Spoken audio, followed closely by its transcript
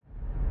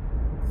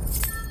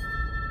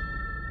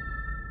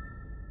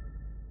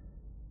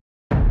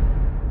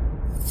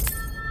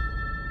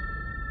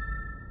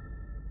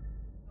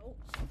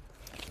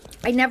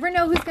I never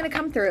know who's going to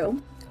come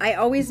through. I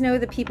always know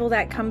the people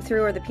that come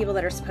through are the people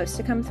that are supposed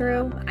to come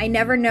through. I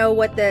never know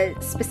what the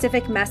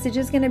specific message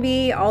is going to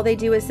be. All they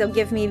do is they'll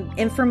give me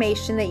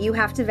information that you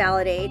have to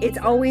validate. It's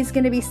always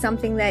going to be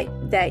something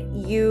that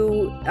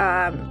you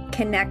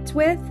connect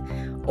with,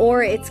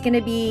 or it's going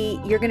to be,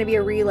 you're going to be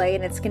a relay,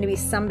 and it's going to be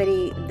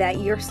somebody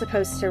that you're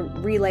supposed to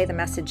relay the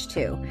message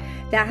to.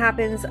 That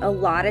happens a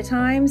lot of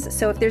times.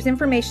 So if there's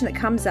information that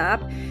comes up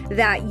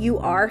that you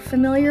are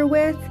familiar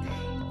with,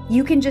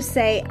 you can just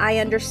say, I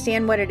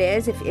understand what it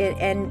is,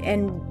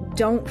 and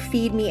don't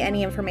feed me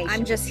any information.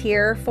 I'm just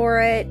here for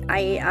it.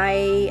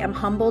 I am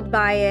humbled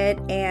by it,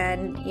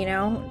 and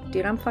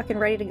dude, I'm fucking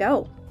ready to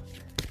go.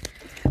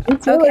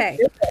 Okay.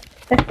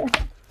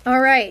 All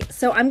right.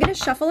 So I'm going to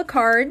shuffle the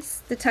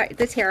cards, the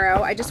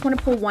tarot. I just want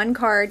to pull one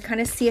card,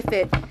 kind of see if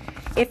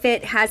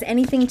it has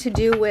anything to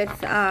do with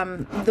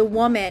the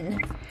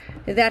woman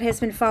that has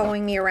been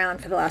following me around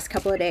for the last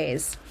couple of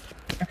days.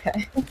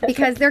 Okay.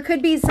 Because there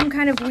could be some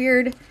kind of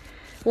weird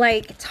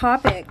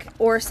topic,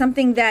 or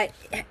something that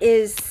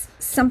is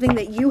something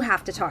that you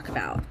have to talk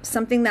about,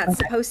 something that's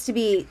supposed to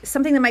be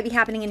something that might be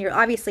happening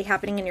obviously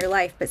happening in your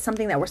life, but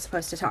something that we're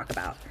supposed to talk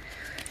about.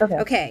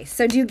 Okay.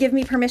 So do you give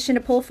me permission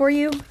to pull for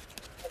you?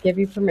 I give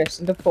you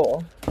permission to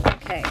pull.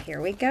 Okay,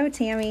 here we go,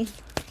 Tammy.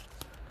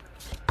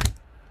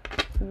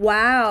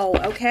 Wow.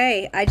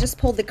 Okay, I just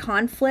pulled the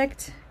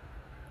conflict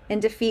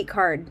and defeat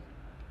card.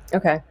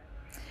 Okay.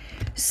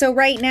 So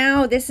right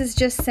now, this is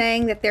just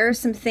saying that there are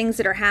some things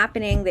that are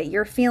happening that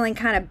you're feeling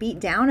kind of beat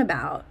down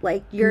about.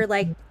 Like, you're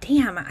like,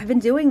 damn, I've been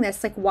doing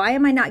this. Like, why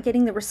am I not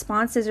getting the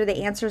responses or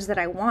the answers that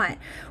I want?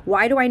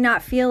 Why do I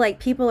not feel like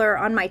people are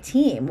on my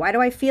team? Why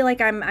do I feel like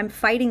I'm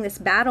fighting this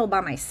battle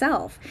by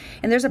myself?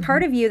 And there's a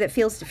part of you that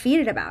feels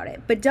defeated about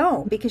it, but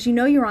don't, because you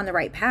know you're on the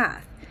right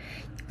path.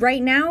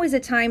 Right now is a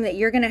time that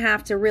you're going to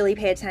have to really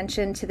pay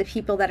attention to the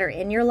people that are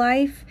in your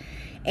life,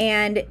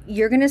 and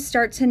you're going to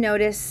start to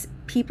notice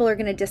people are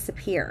going to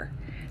disappear.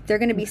 They're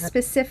going to be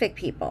specific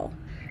people.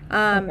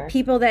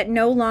 People that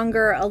no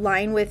longer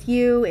align with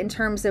you in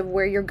terms of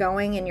where you're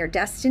going in your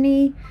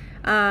destiny.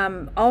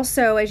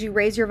 Also, as you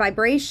raise your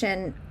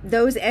vibration,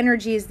 those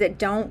energies that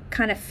don't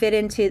kind of fit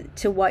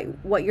into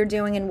what you're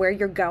doing and where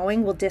you're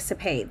going will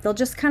dissipate. They'll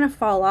just kind of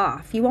fall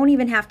off. You won't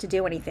even have to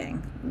do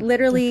anything.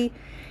 Literally,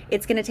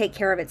 it's going to take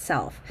care of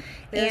itself.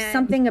 There's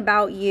something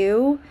about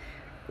you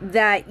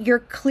that you're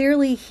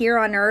clearly here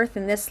on earth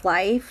in this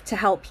life to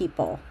help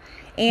people.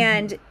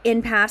 And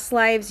in past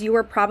lives, you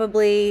were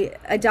probably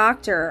a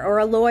doctor or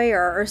a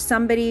lawyer or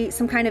somebody,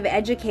 some kind of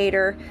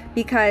educator,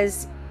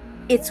 because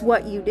it's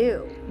what you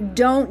do.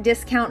 Don't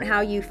discount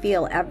how you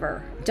feel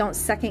ever. Don't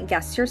second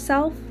guess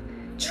yourself.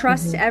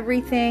 Trust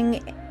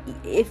everything.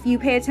 If you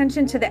pay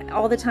attention to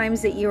all the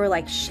times that you were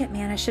like, shit,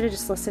 man, I should have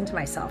just listened to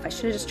myself. I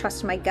should have just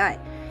trusted my gut.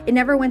 It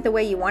never went the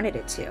way you wanted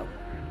it to,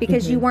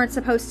 because you weren't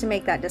supposed to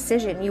make that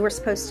decision. You were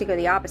supposed to go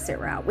the opposite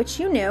route, which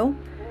you knew.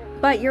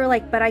 But you're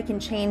like, but I can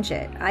change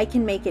it. I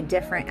can make it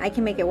different. I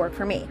can make it work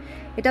for me.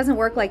 It doesn't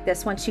work like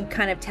this once you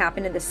kind of tap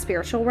into the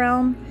spiritual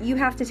realm. You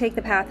have to take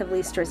the path of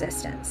least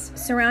resistance.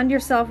 Surround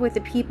yourself with the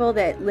people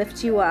that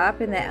lift you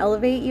up and that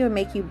elevate you and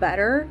make you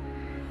better.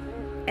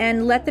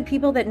 And let the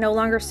people that no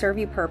longer serve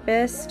you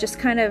purpose just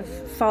kind of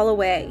fall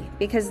away,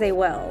 because they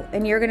will.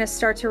 And you're going to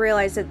start to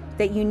realize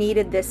that you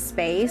needed this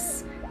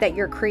space that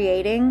you're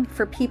creating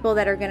for people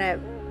that are going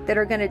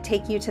to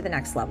take you to the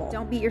next level.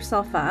 Don't beat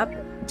yourself up.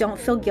 Don't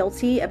feel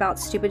guilty about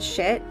stupid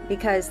shit,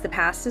 because the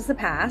past is the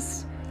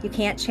past. You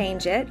can't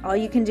change it. All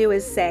you can do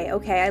is say,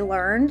 okay, I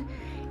learned,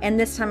 and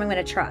this time I'm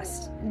going to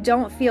trust.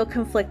 Don't feel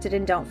conflicted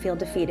and don't feel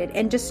defeated.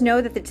 And just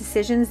know that the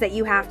decisions that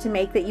you have to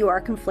make that you are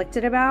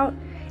conflicted about,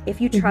 if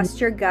you trust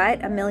your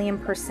gut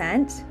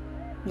 1,000,000%,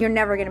 you're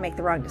never going to make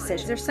the wrong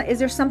decision. Is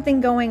there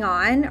something going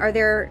on? Are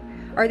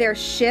there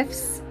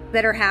shifts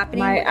that are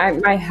happening?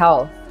 My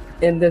health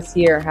in this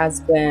year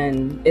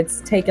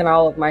it's taken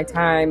all of my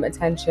time,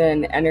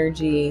 attention,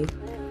 energy.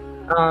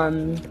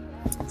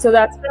 So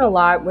that's been a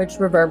lot, which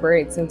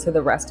reverberates into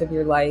the rest of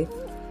your life.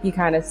 You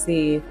kind of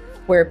see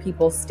where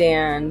people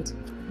stand,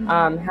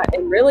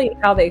 and really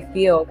how they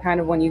feel kind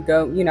of when you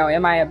go,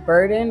 am I a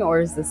burden,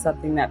 or is this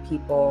something that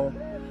people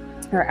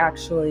are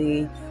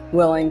actually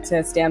willing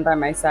to stand by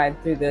my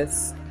side through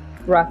this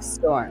rough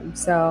storm?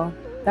 So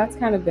that's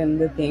kind of been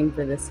the theme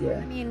for this year.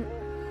 I mean,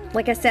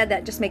 like I said,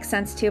 that just makes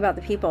sense too about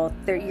the people.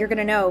 You're going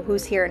to know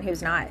who's here and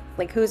who's not.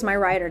 Like, who's my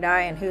ride or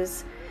die and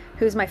who's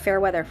my fair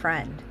weather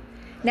friend.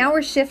 Now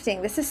we're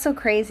shifting. This is so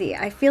crazy.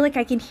 I feel like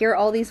I can hear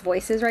all these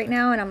voices right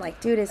now, and I'm like,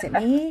 dude, is it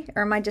me,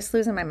 or am I just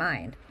losing my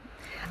mind?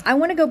 I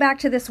want to go back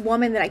to this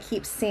woman that I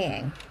keep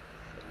seeing.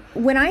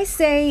 When I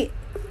say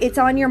it's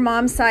on your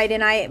mom's side,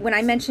 and when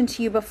I mentioned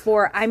to you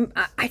before,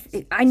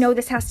 I know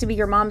this has to be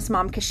your mom's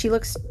mom, because she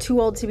looks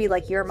too old to be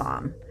like your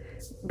mom.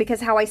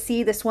 Because how I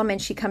see this woman,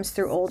 she comes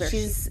through older.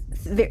 She's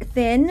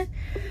thin,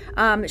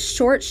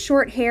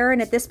 short hair.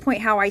 And at this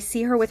point, how I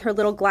see her with her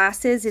little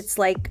glasses, it's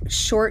like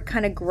short,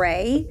 kind of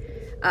gray,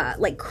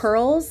 like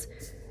curls.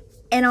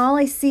 And all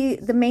I see,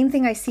 the main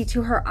thing I see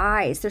to her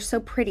eyes, they're so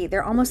pretty.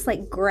 They're almost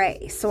like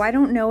gray. So I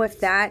don't know if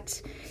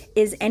that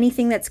is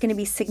anything that's going to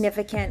be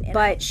significant.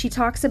 But she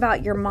talks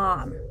about your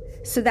mom.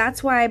 So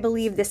that's why I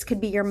believe this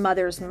could be your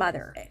mother's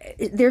mother.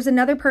 There's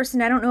another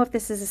person. I don't know if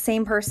this is the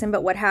same person,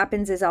 but what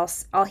happens is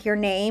I'll hear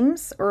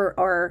names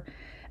and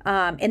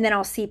then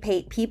I'll see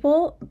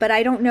people. But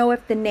I don't know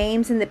if the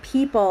names and the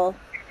people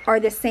are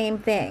the same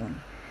thing.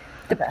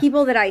 The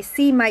people that I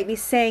see might be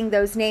saying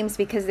those names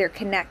because they're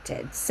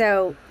connected.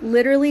 So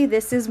literally,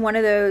 this is one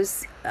of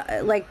those,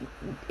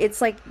 it's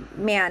like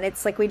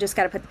we just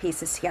got to put the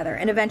pieces together.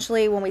 And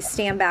eventually, when we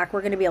stand back,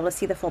 we're going to be able to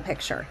see the full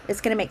picture. It's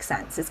going to make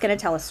sense. It's going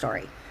to tell a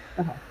story.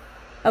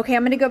 Okay,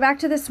 I'm going to go back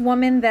to this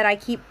woman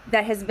that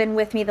has been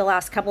with me the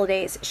last couple of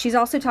days. She's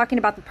also talking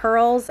about the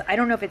pearls. I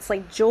don't know if it's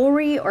like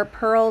jewelry or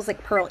pearls,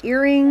 like pearl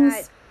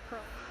earrings.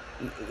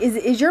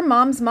 Is your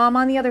mom's mom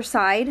on the other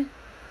side?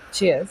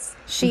 She is.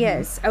 She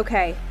is.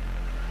 Okay.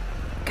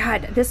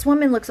 God, this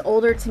woman looks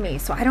older to me,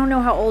 so I don't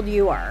know how old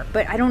you are,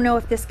 but I don't know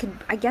if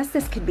I guess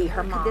this could be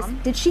her mom.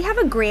 Did she have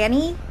a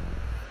granny?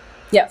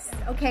 Yes.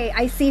 Okay,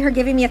 I see her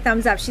giving me a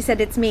thumbs up. She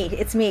said, it's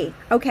me.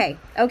 Okay,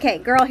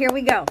 girl, here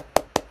we go.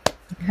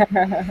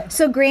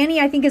 So Granny,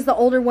 I think, is the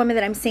older woman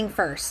that I'm seeing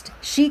first.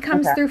 She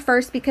comes through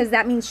first because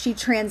that means she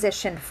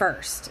transitioned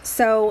first.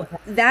 So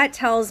that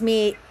tells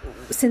me,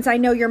 since I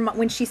know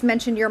when she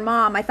mentioned your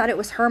mom, I thought it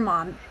was her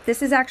mom.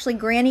 This is actually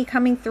Granny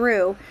coming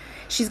through.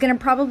 She's going to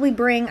probably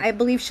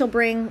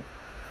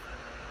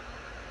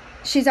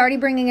she's already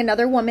bringing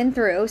another woman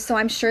through. So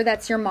I'm sure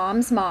that's your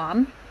mom's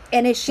mom.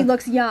 And she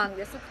looks young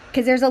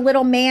because there's a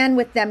little man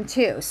with them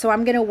too. So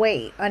I'm going to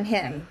wait on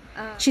him.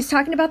 She's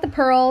talking about the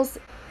pearls.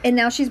 And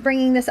now she's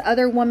bringing this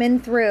other woman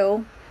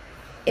through.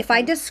 If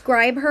I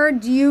describe her,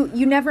 you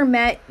never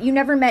met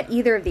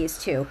either of these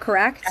two,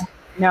 correct?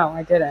 No,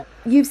 I didn't.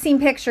 You've seen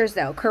pictures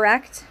though,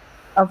 correct?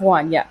 Of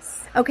one,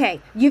 yes. Okay.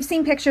 You've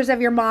seen pictures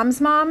of your mom's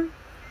mom?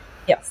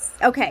 Yes.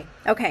 Okay.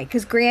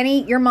 Because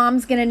Granny, your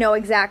mom's going to know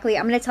exactly.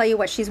 I'm going to tell you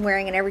what she's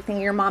wearing and everything.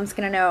 Your mom's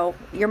going to know.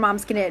 Your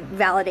mom's going to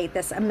validate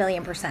this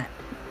 1,000,000%.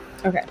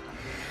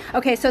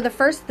 Okay. So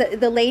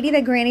the lady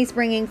that Granny's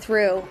bringing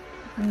through,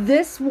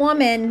 this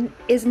woman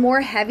is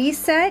more heavy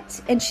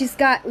set and she's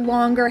got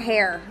longer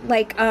hair.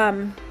 Like,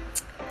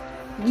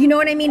 you know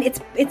what I mean?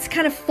 It's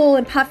kind of full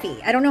and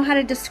puffy. I don't know how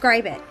to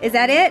describe it. Is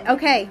that it?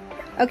 Okay.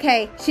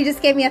 She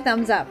just gave me a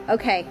thumbs up.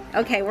 Okay.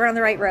 We're on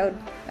the right road.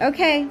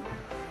 Okay.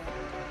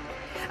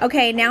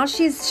 Now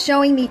she's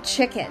showing me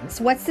chickens.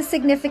 What's the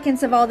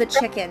significance of all the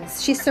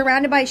chickens? She's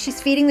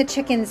feeding the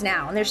chickens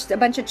now, and there's a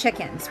bunch of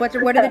chickens. What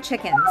are the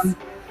chickens?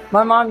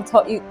 My mom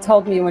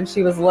told me when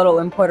she was little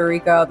in Puerto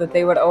Rico that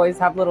they would always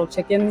have little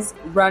chickens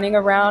running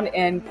around.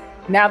 And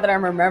now that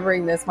I'm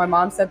remembering this, my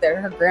mom said that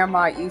her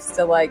grandma used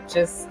to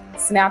just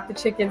snap the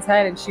chicken's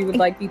head and she would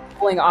be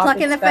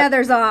plucking the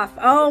feathers off.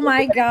 Oh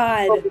my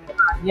God.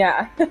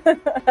 Yeah.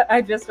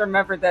 I just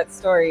remembered that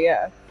story.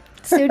 Yeah.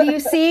 So do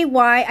you see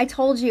why I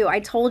told you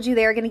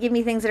they're going to give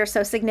me things that are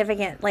so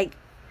significant?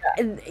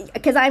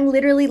 Because I'm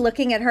literally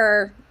looking at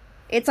her.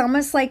 It's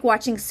almost like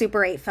watching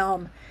Super 8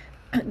 film.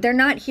 They're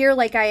not here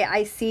like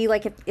I see,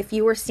 if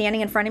you were standing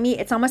in front of me.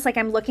 It's almost like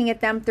I'm looking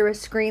at them through a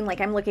screen, like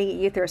I'm looking at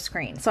you through a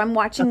screen. So I'm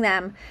watching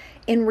them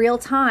in real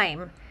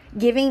time,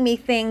 giving me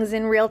things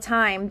in real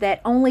time that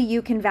only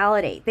you can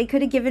validate. They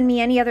could have given me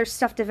any other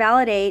stuff to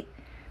validate,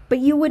 but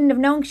you wouldn't have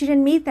known because you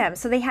didn't meet them.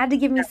 So they had to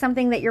give me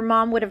something that your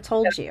mom would have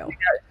told you.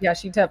 Yeah,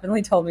 she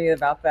definitely told me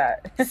about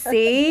that.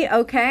 See?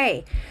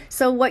 Okay.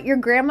 So what your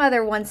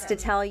grandmother wants to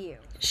tell you,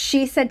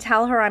 she said,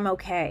 tell her I'm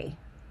okay.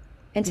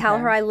 And tell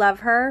her I love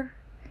her.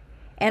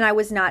 And I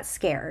was not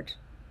scared.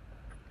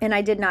 And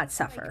I did not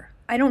suffer.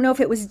 I don't know if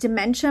it was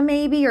dementia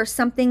maybe or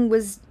something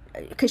was,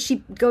 because she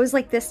goes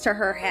like this to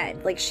her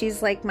head. Like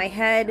she's like my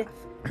head,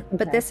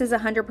 but this is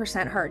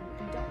 100% her.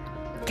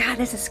 God,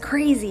 this is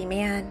crazy,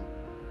 man.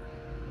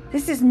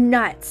 This is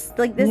nuts.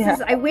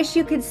 I wish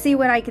you could see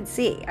what I could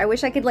see. I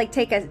wish I could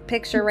take a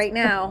picture right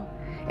now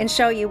and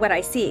show you what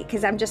I see,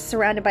 because I'm just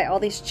surrounded by all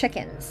these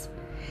chickens.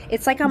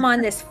 It's like I'm on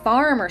this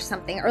farm or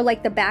something, or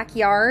the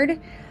backyard.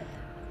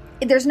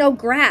 There's no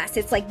grass.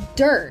 It's like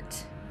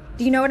dirt.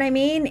 Do you know what I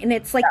mean? And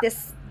it's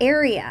this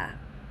area.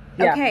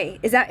 Yeah. Okay.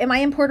 Am I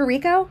in Puerto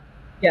Rico?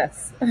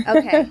 Yes.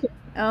 Okay.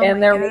 Oh,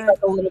 and there was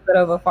a little bit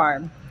of a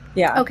farm.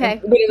 Yeah.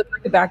 Okay. But it was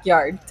like a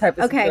backyard type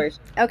of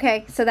situation.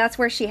 Okay. So that's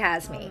where she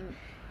has me.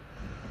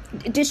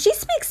 Does she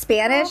speak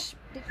Spanish?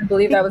 I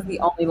believe that was the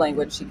only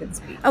language she could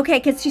speak. Okay,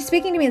 because she's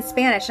speaking to me in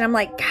Spanish, and I'm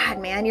like, God,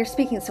 man, you're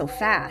speaking so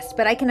fast.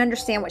 But I can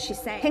understand what she's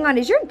saying. Hang on,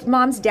 is your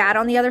mom's dad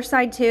on the other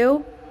side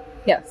too?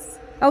 Yes.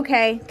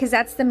 Okay, because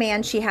that's the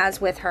man she has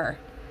with her.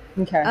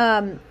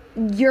 Okay.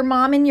 Your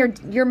mom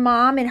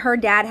and her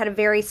dad had a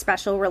very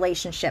special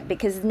relationship,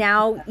 because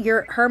now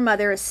her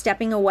mother is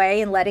stepping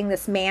away and letting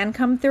this man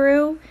come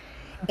through.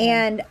 Okay.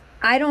 And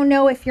I don't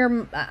know if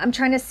I'm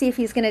trying to see if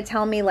he's going to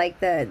tell me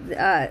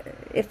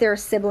if there are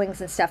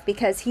siblings and stuff,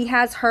 because he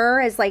has her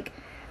as like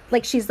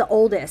she's the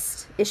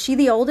oldest. Is she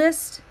the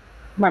oldest?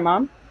 My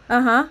mom?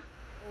 Uh-huh.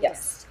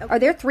 Yes. Are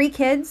there 3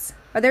 kids?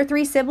 Are there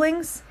 3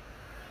 siblings?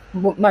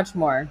 Much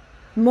more.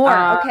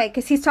 More. Okay,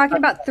 because he's talking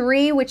about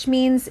 3, which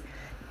means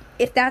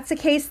if that's the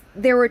case,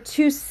 there were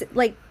 2,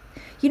 like,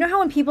 you know how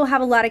when people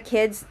have a lot of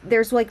kids,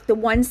 there's like the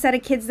one set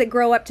of kids that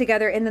grow up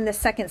together and then the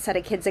second set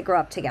of kids that grow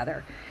up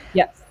together.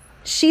 Yes.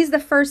 She's the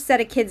first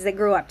set of kids that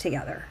grew up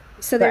together.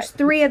 So there's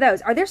 3 of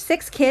those. Are there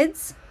 6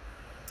 kids?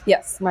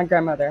 Yes, my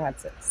grandmother had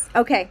 6.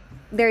 Okay,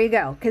 there you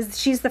go. Because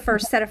she's the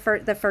first set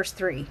of the first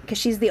 3, because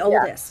she's the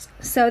oldest.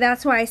 So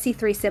that's why I see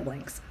 3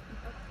 siblings.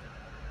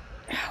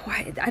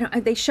 Why I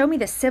don't? They show me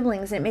the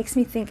siblings, and it makes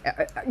me think.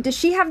 Does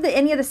she have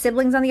any of the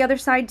siblings on the other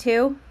side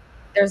too?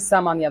 There's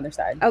some on the other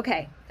side.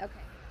 Okay.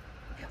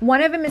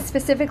 One of them is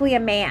specifically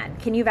a man.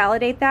 Can you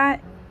validate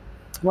that?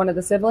 One of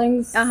the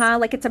siblings?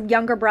 Like it's a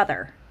younger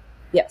brother.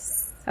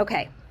 Yes.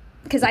 Okay.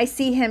 Because I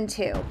see him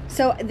too.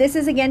 So this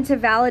is again to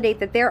validate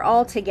that they're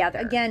all together.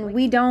 Again,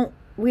 we don't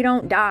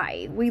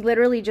die. We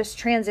literally just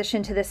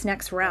transition to this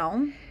next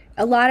realm.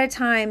 A lot of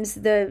times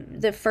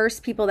the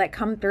first people that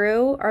come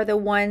through are the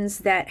ones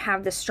that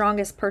have the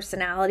strongest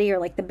personality or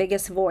like the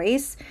biggest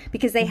voice,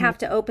 because they have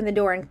to open the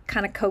door and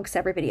kind of coax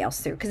everybody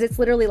else through, because it's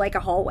literally like a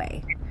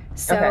hallway.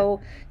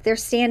 So they're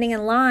standing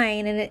in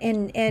line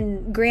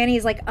and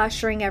Granny's like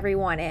ushering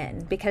everyone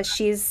in because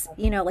she's,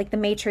 like the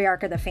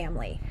matriarch of the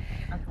family.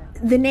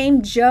 Okay. The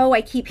name Joe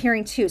I keep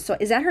hearing too. So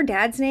is that her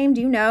dad's name?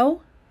 Do you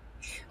know?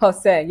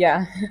 Jose,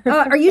 yeah.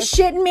 Are you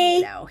shitting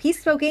me? No, he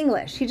spoke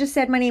English. He just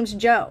said, my name's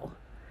Joe.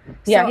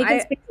 Yeah, so he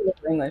can speak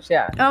English,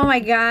 yeah. Oh my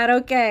God,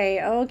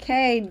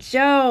 okay,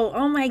 Joe.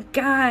 Oh my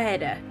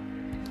God,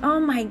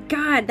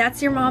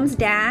 that's your mom's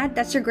dad?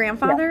 That's your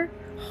grandfather?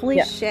 Yeah.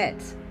 Holy shit.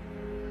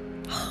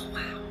 Oh,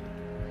 wow.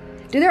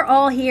 Dude, they're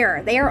all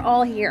here. They are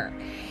all here.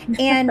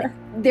 And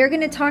they're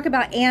going to talk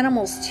about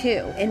animals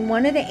too. And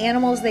one of the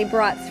animals they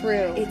brought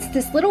through, it's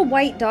this little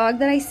white dog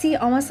that I see,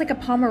 almost like a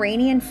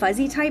Pomeranian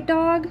fuzzy type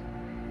dog.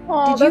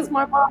 Oh, that's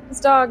my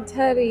mom's dog,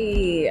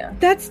 Teddy.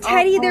 That's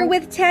Teddy. They're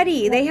with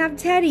Teddy. They have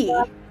Teddy.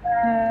 Oh,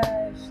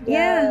 gosh,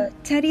 yeah,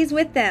 Teddy's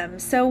with them.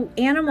 So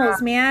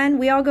animals, man,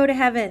 we all go to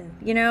heaven.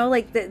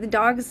 Like the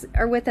dogs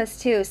are with us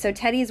too. So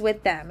Teddy's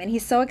with them. And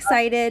he's so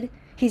excited.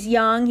 He's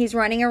young. He's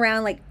running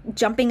around, like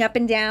jumping up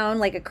and down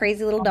like a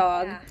crazy little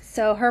dog. Yeah.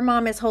 So her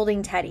mom is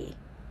holding Teddy.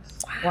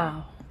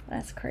 Wow.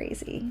 That's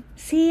crazy.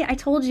 See, I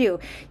told you.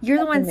 You're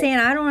the one saying,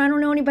 I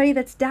don't know anybody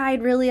that's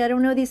died, really. I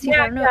don't know these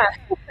people. I don't know.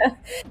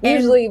 Yeah.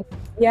 Usually,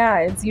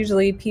 it's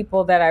usually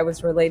people that I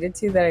was related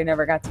to that I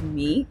never got to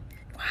meet.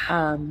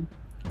 Wow.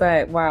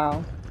 But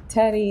wow.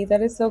 Teddy,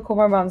 that is so cool.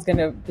 My mom's going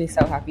to be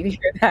so happy to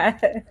hear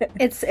that.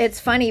 It's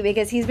funny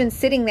because he's been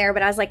sitting there,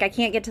 but I was like, I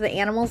can't get to the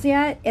animals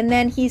yet. And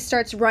then he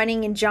starts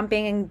running and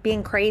jumping and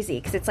being crazy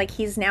because it's like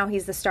he's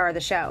the star of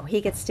the show. He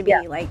gets to be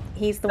like,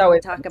 he's the one to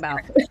talk about.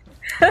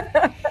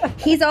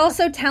 He's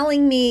also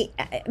telling me,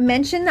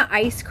 mention the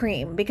ice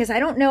cream, because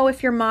I don't know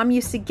if your mom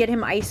used to get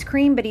him ice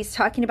cream, but he's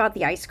talking about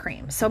the ice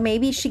cream. So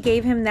maybe she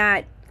gave him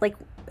that like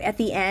at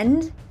the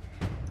end.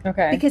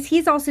 Okay. Because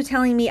he's also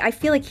telling me, I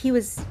feel like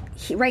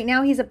right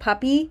now he's a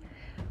puppy,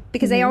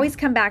 because they always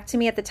come back to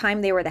me at the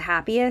time they were the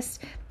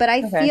happiest. But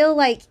I feel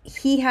like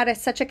he had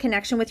such a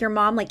connection with your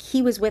mom, like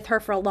he was with her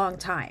for a long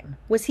time.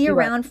 Was he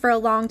around for a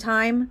long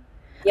time?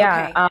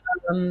 Yeah,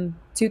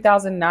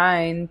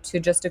 2009 to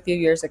just a few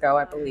years ago,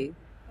 I believe.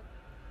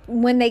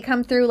 When they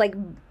come through like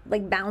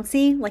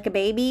bouncy, like a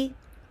baby,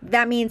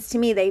 that means to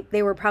me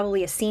they were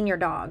probably a senior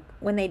dog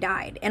when they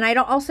died. And I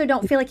also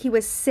don't feel like he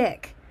was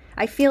sick.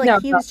 I feel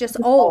like he was just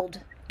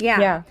old.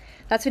 Yeah,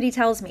 that's what he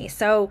tells me.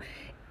 So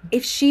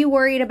if she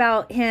worried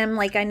about him,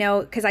 like I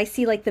know, because I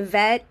see like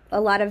a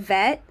lot of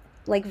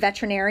like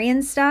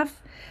veterinarian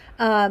stuff.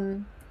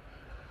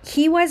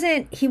 He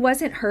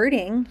wasn't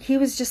hurting. He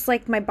was just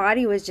like, my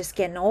body was just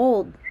getting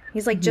old.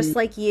 He's like, just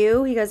like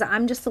you. He goes,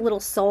 I'm just a little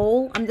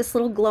soul. I'm this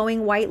little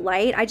glowing white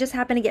light. I just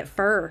happen to get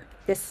fur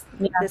this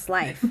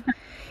life.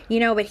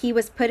 But he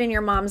was put in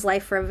your mom's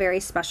life for a very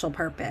special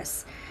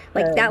purpose.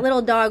 Like that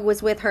little dog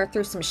was with her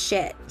through some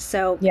shit.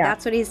 So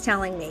that's what he's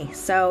telling me.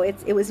 So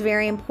it was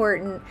very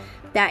important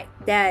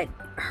that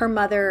her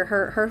mother,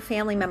 her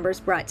family members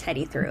brought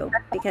Teddy through,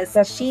 because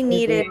she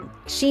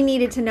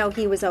needed to know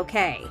he was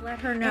okay. Let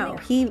her know.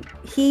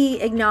 He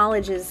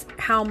acknowledges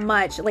how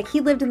much, like, he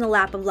lived in the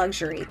lap of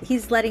luxury.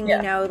 He's letting me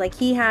know, like,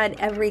 he had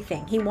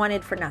everything. He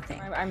wanted for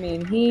nothing. I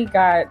mean, he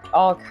got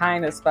all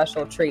kind of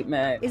special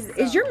treatment.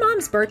 Is your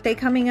mom's birthday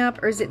coming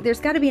up, or is it? There's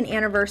got to be an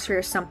anniversary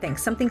or something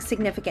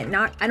significant.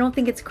 I don't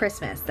think it's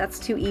Christmas. That's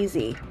too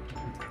easy.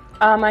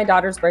 My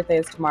daughter's birthday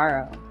is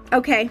tomorrow.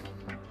 Okay,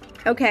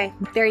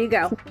 there you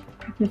go.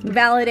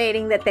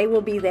 Validating that they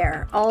will be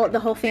there. The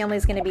whole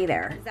family's going to be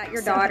there. Is that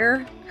your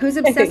daughter? Who's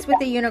obsessed with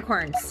the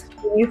unicorns?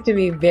 She used to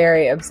be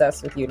very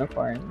obsessed with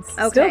unicorns.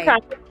 Okay. Still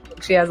kind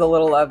of, she has a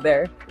little love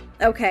there.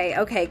 Okay.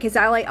 Because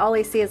all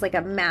I see is like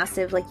a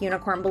massive like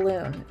unicorn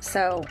balloon.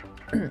 So,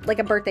 like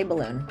a birthday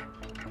balloon.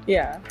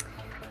 Yeah.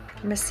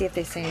 I'm gonna see if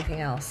they say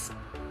anything else.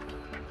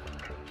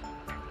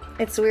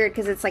 It's weird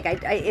because it's like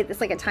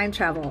it's like a time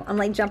travel. I'm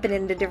like jumping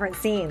into different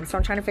scenes, so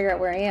I'm trying to figure out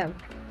where I am.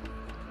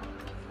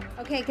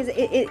 Okay, because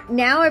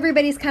now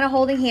everybody's kind of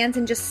holding hands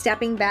and just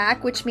stepping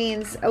back, which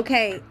means,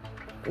 okay,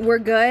 we're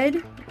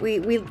good.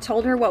 We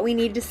told her what we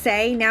need to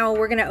say. Now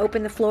we're going to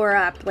open the floor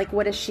up. Like,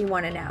 what does she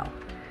want to know?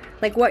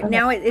 Like, what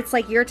now? It's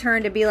like your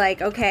turn to be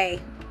like, okay,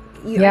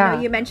 I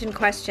know you mentioned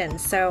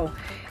questions. So,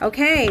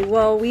 okay,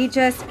 well, we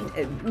just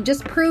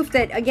proof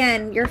that,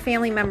 again, your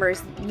family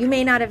members, you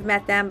may not have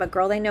met them, but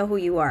girl, they know who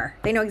you are.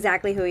 They know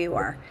exactly who you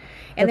are.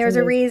 And there's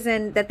a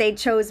reason that they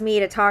chose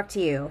me to talk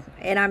to you.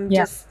 And I'm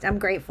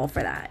grateful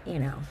for that, you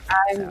know.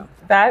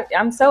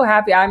 I'm so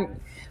happy. I'm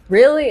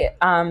really,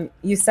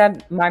 you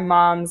said my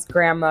mom's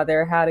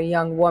grandmother had a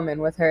young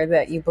woman with her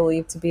that you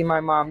believe to be my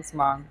mom's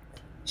mom.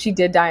 She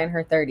did die in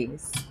her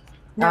 30s.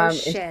 No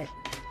shit.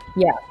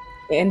 Yeah.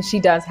 And she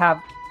does have,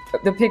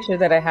 the picture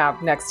that I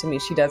have next to me,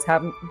 she does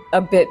have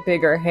a bit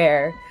bigger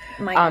hair.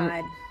 My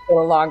God. A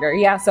little longer.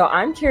 Yeah. So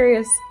I'm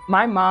curious.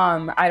 My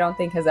mom, I don't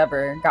think has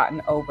ever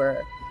gotten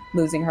over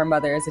losing her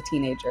mother as a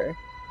teenager.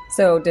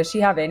 So does she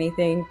have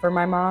anything for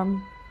my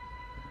mom?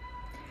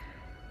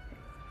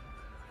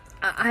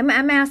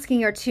 I'm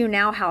asking her too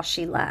now how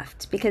she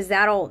left, because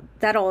that'll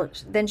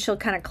then she'll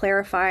kind of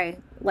clarify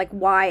like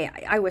why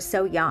I was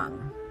so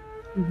young.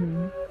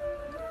 Mm-hmm.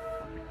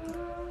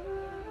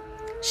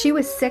 She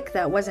was sick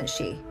though, wasn't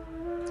she?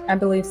 I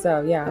believe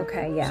so. Yeah.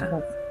 Okay.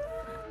 Yeah.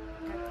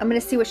 I'm gonna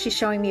see what she's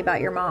showing me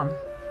about your mom,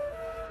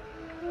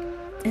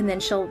 and then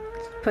she'll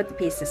put the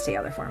pieces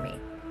together for me.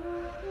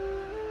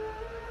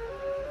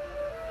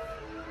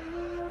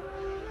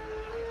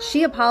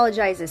 She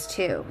apologizes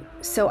too.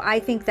 So I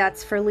think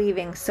that's for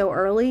leaving so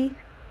early,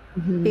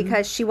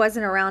 because she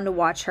wasn't around to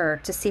watch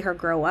her, to see her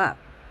grow up.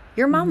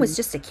 Your mom was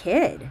just a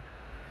kid.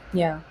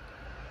 Yeah.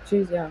 She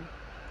was young.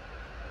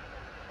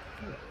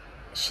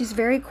 She's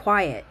very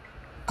quiet.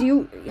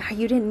 You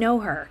didn't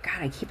know her?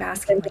 God, I keep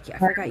asking. Like, I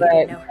forgot you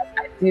didn't know her.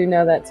 I do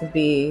know that to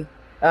be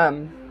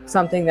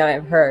something that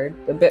I've heard.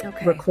 A bit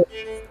recluse.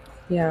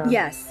 Yeah.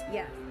 Yes.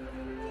 Yeah.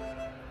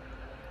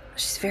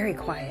 She's very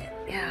quiet.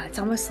 Yeah. It's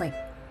almost like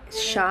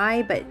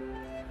shy, but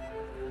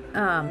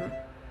I'm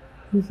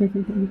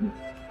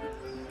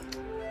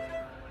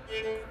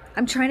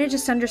trying to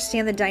just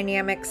understand the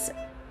dynamics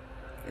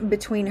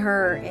between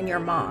her and your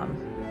mom,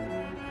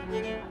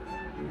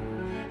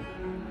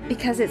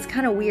 because it's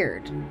kind of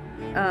weird.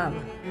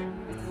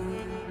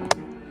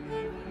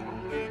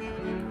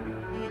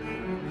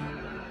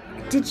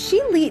 Did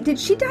she leave? Did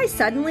she die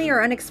suddenly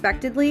or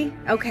unexpectedly?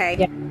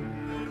 Okay.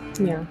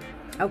 Yeah.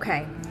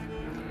 Okay.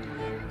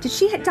 Did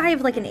she die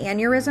of like an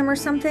aneurysm or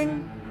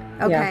something?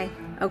 Okay.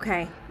 Yeah.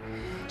 Okay.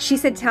 She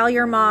said, tell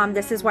your mom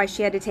this is why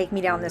she had to take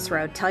me down this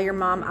road. Tell your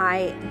mom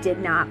I did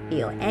not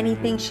feel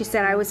anything. She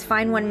said, I was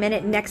fine 1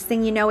 minute. Next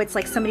thing you know, it's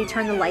like somebody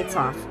turned the lights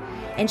off.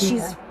 And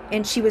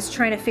she was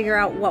trying to figure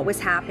out what was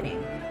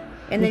happening.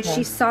 And then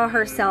she saw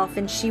herself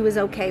and she was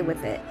okay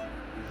with it.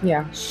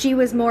 Yeah. She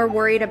was more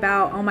worried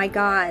about, oh my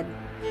God,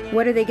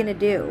 what are they going to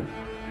do?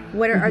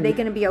 Are they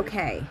going to be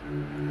okay?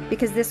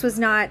 Because this was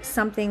not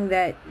something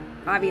that,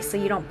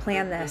 obviously you don't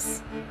plan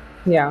this.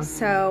 Yeah.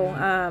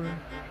 So,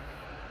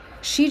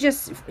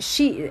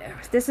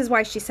 this is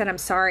why she said, I'm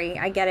sorry.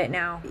 I get it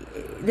now.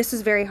 This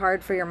is very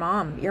hard for your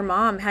mom. Your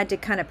mom had to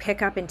kind of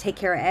pick up and take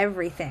care of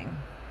everything.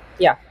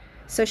 Yeah.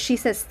 So she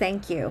says,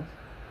 thank you.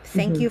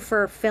 Thank you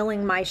for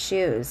filling my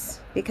shoes,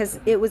 because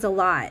it was a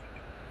lot.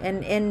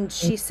 And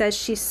she says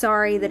she's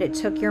sorry that it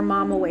took your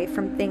mom away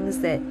from things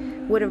that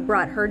would have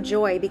brought her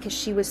joy, because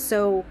she just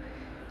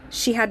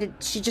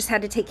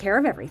had to take care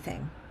of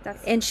everything.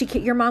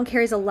 Your mom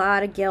carries a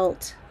lot of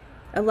guilt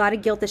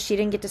that she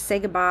didn't get to say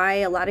goodbye,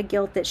 a lot of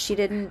guilt that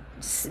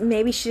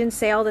maybe she didn't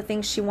say all the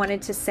things she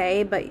wanted to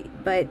say,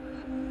 but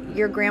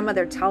your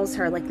grandmother tells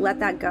her, like, let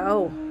that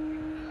go.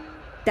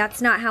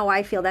 That's not how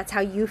I feel. That's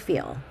how you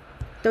feel.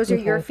 Those are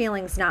your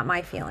feelings, not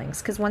my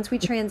feelings. Because once we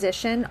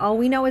transition, all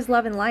we know is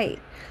love and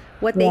light.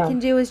 What they can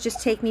do is just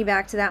take me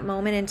back to that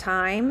moment in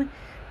time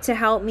to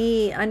help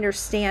me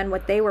understand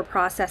what they were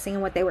processing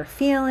and what they were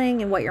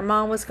feeling and what your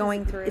mom was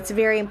going through. It's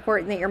very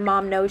important that your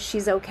mom knows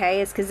she's okay,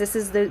 is because this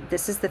is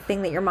the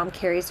thing that your mom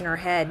carries in her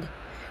head.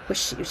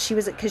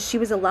 Because she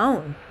was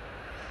alone.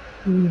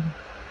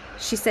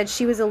 She said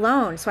she was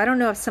alone. So I don't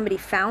know if somebody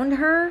found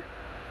her.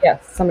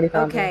 Yes, somebody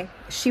found her. Okay,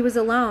 she was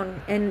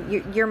alone,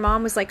 and your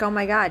mom was like, oh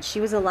my God, she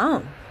was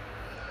alone.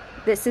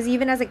 This is,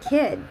 even as a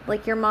kid,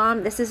 like, your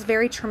mom, this is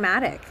very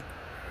traumatic.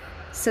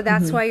 So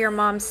that's why your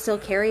mom still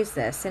carries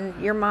this, and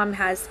your mom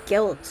has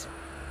guilt,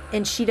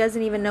 and she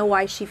doesn't even know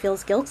why she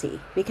feels guilty,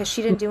 because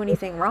she didn't do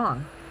anything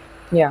wrong.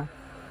 Yeah.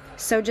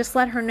 So just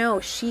let her know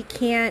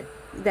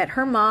that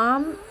her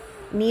mom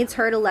needs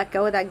her to let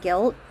go of that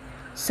guilt,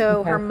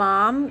 so her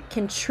mom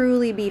can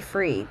truly be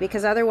free,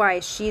 because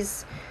otherwise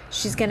she's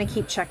going to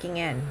keep checking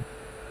in.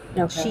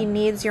 Okay. She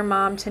needs your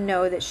mom to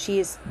know that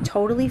she's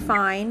totally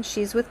fine.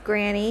 She's with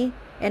Granny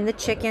and the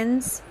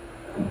chickens.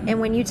 And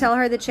when you tell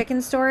her the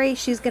chicken story,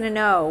 she's going to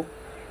know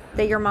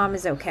that your mom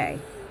is okay.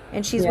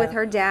 And she's with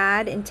her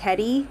dad and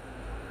Teddy.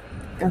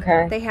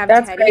 Okay.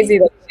 That's Teddy. Crazy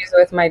that she's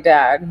with my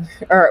dad,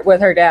 or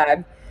with her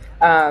dad.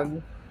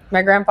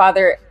 My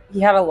grandfather, he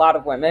had a lot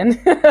of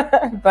women,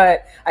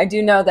 but I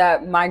do know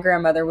that my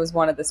grandmother was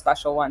one of the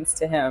special ones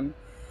to him.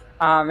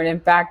 And in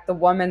fact, the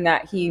woman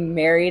that he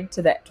married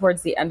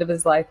towards the end of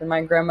his life and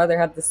my grandmother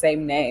had the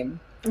same name.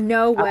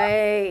 No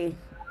way.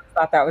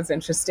 Thought that was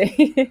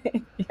interesting.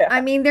 Yeah.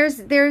 I mean, there's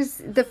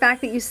the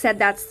fact that you said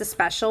that's the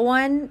special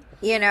one,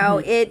 you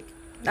know,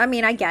 I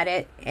mean, I get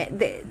it.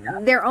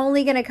 They're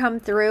only going to come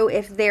through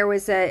if there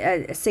was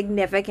a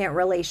significant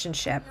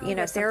relationship. You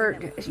know,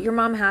 your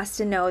mom has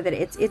to know that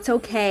it's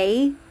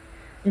okay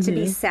to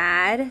be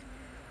sad,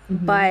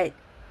 but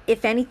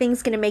if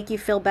anything's going to make you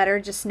feel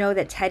better, just know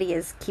that Teddy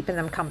is keeping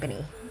them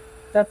company.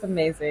 That's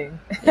amazing.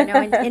 You know,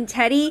 and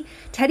Teddy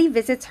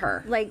visits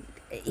her. Like,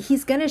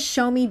 he's going to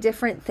show me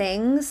different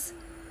things.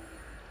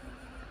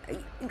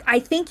 I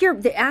think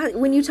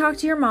when you talk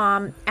to your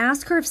mom,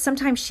 ask her if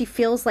sometimes she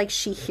feels like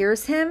she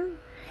hears him.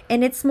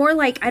 And it's more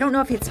like, I don't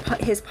know if it's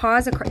his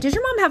paws across. Does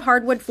your mom have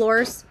hardwood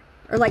floors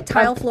or like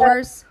tile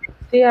floors?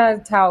 She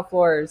has tile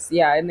floors.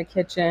 Yeah. In the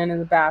kitchen, in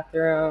the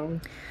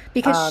bathroom.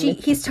 Because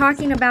he's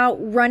talking about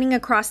running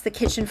across the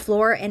kitchen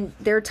floor. And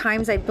there are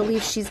times I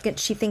believe she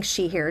thinks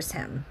she hears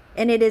him,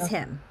 and it is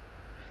him.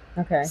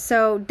 Okay.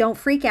 So don't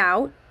freak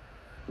out.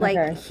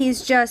 Like,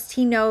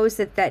 he knows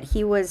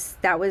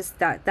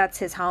that's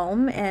his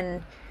home,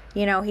 and,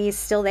 you know, he's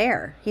still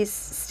there. He's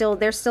still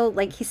her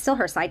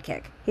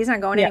sidekick. He's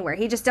not going anywhere.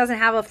 He just doesn't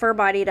have a fur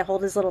body to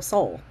hold his little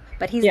soul,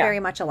 but he's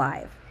very much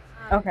alive.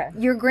 Okay.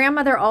 Your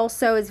grandmother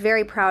also is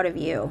very proud of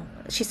you.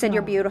 She said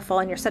you're beautiful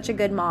and you're such a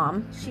good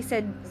mom. She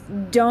said,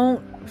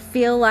 don't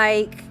feel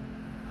like,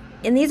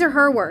 and these are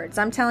her words,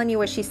 I'm telling you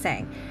what she's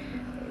saying.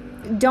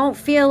 Don't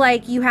feel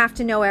like you have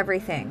to know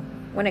everything.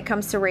 When it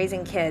comes to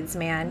raising kids,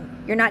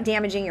 man, you're not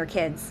damaging your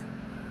kids.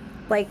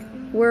 Like,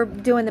 we're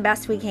doing the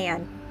best we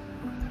can.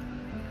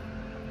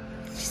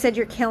 She said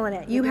you're killing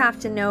it. You have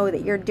to know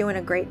that you're doing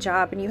a great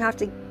job, and you have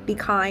to be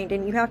kind,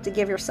 and you have to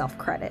give yourself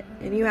credit,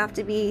 and you have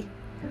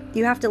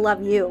to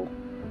love you,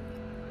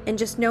 and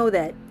just know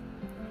that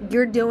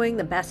you're doing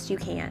the best you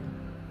can,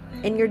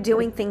 and you're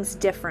doing things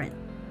different.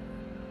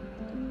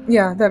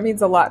 Yeah, that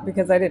means a lot,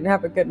 because I didn't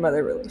have a good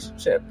mother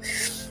relationship.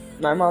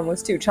 My mom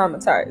was too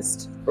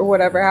traumatized for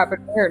whatever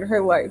happened to her in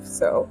her life.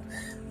 So,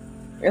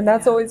 and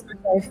that's always been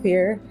my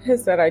fear,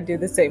 is that I do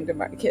the same to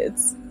my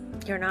kids.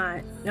 You're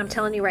not. I'm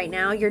telling you right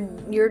now,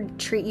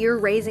 you're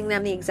raising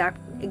them the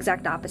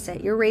exact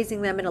opposite. You're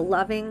raising them in a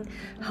loving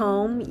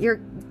home. You're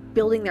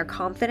building their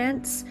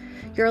confidence.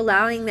 You're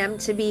allowing them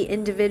to be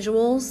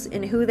individuals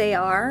in who they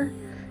are,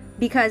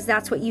 because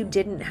that's what you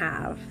didn't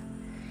have.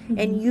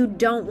 And you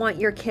don't want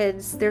your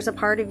kids, there's a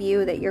part of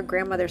you that your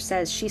grandmother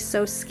says she's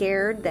so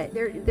scared that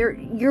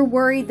you're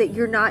worried that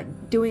you're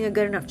not doing a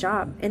good enough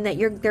job, and that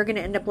they're going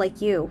to end up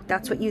like you.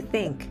 That's what you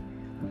think.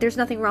 There's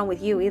nothing wrong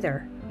with you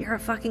either. You're a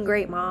fucking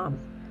great mom,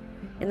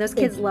 and those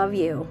kids love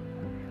you,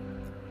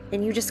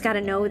 and you just got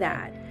to know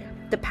that.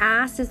 The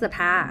past is the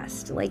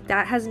past. Like,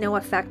 that has no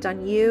effect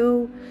on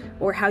you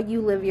or how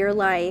you live your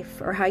life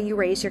or how you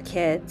raise your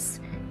kids.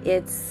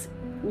 It's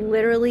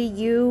literally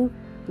you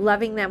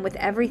loving them with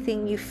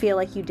everything you feel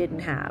like you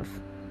didn't have,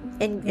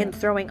 and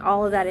throwing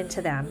all of that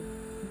into them.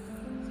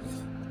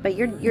 But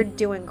you're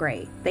doing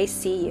great. They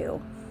see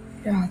you.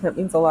 Yeah, that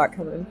means a lot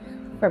coming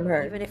from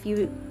her. Even if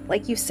you,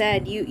 like you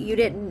said, you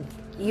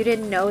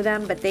didn't know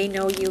them, but they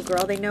know you,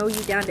 girl. They know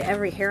you down to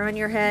every hair on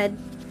your head.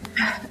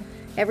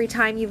 Every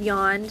time you've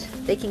yawned,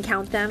 they can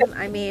count them.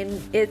 I mean,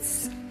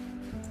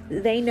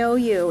 they know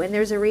you, and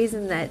there's a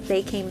reason that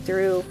they came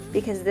through,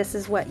 because this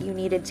is what you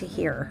needed to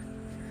hear.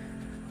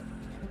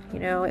 You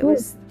know,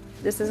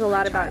 this is a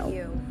lot about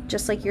you,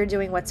 just like you're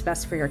doing what's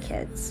best for your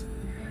kids.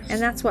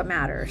 And that's what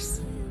matters.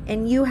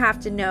 And you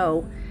have to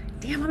know,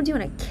 damn, I'm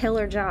doing a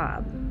killer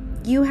job.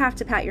 You have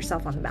to pat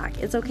yourself on the back.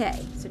 It's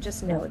okay. So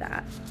just know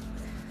that.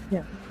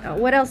 Yeah.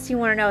 What else do you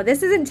want to know?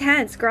 This is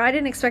intense, girl. I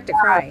didn't expect to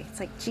cry. It's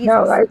like, Jesus.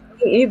 No, I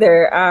didn't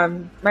either.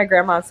 My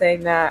grandma's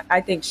saying that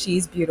I think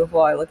she's beautiful.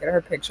 I look at her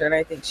picture and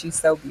I think she's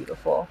so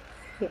beautiful.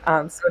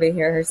 So to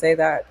hear her say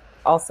that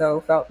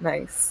also felt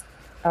nice.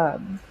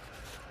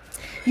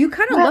 You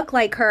kind of look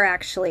like her,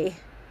 actually.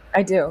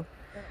 I do.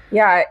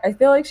 Yeah, I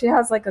feel like she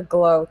has like a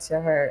glow to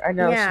her. I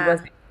know she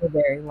wasn't for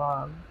very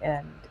long,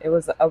 and it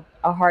was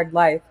a hard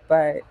life,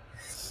 but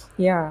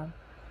yeah.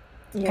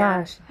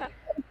 Gosh.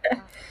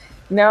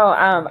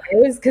 No, it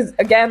was because,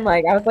 again,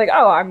 like, I was like,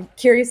 oh, I'm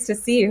curious to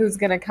see who's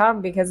going to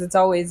come, because it's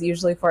always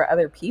usually for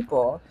other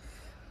people.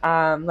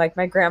 Like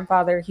my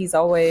grandfather, he's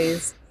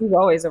always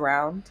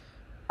around.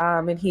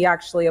 And he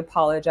actually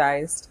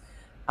apologized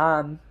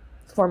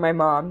for my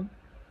mom.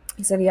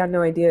 He said he had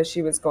no idea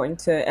she was going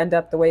to end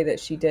up the way that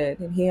she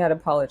did, and he had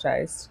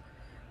apologized.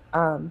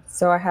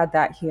 So I had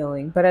that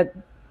healing. But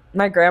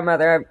my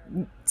grandmother,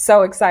 I'm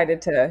so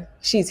excited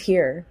she's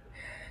here.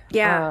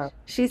 Yeah,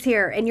 she's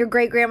here. And your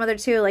great grandmother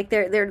too. Like,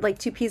 they're like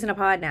two peas in a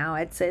pod now.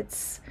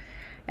 It's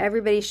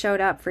everybody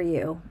showed up for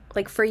you.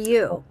 Like, for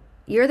you.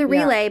 You're the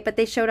relay, but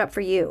they showed up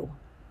for you.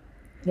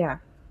 Yeah.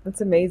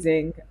 That's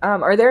amazing.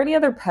 Are there any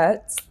other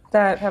pets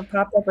that have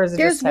popped up, or is it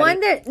there's just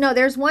Teddy?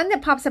 There's one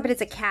that pops up, but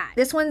it's a cat.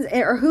 This one's,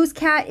 or whose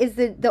cat is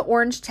the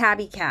orange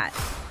tabby cat?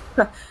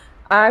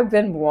 I've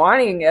been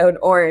wanting an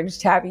orange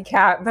tabby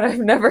cat, but I've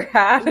never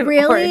had an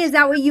Really? orange. Is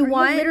that what you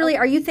want? Literally,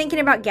 are you thinking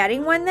about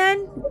getting one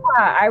then?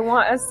 Yeah, I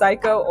want a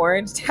psycho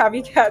orange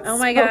tabby cat. Oh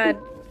my God.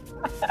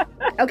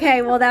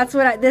 Okay, well, that's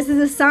what this is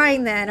a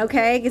sign then,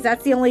 okay? Because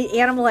that's the only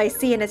animal I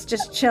see and it's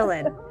just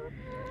chilling.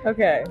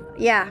 Okay.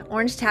 Yeah,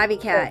 orange tabby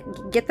cat.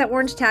 Get that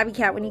orange tabby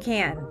cat when you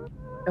can.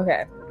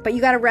 Okay. But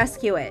you got to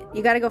rescue it.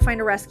 You got to go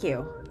find a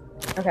rescue.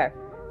 Okay.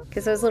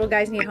 Because those little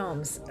guys need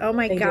homes. Oh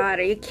my Thank God,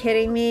 are you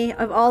kidding me?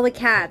 Of all the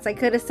cats, I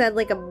could have said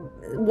like a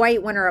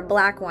white one or a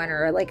black one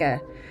or like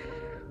a...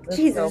 That's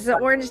Jesus, so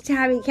an orange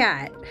tabby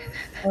cat.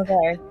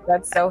 Okay,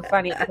 that's so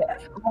funny. Okay. I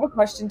have a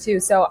question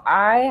too. So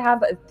I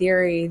have a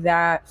theory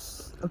that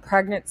a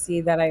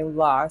pregnancy that I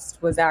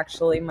lost was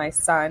actually my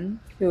son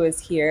who is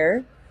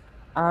here.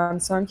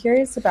 So I'm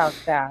curious about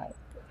that.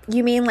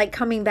 You mean like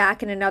coming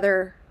back in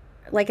another,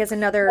 like as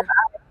another...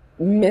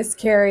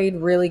 Miscarried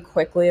really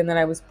quickly, and then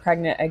I was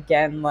pregnant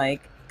again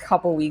like a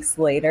couple weeks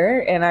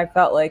later, and I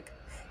felt like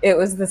it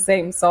was the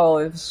same soul.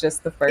 It was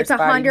just the first. It's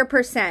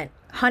 100%.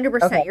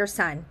 100% Okay. your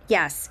son.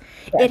 Yes.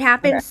 Okay. It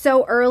happened Okay.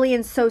 so early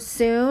and so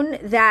soon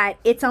that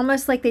it's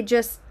almost like they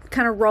just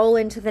kind of roll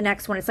into the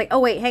next one. It's like, oh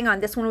wait, hang on.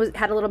 This one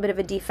had a little bit of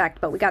a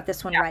defect, but we got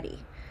this one ready.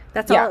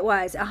 That's all it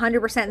was.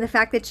 100%. And the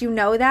fact that you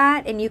know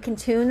that and you can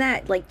tune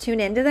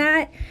into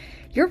that,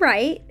 you're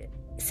right.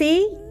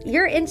 See,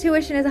 your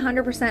intuition is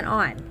 100%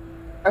 on.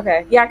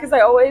 Okay. Yeah, because I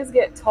always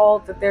get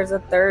told that there's a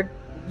third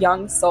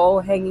young soul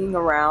hanging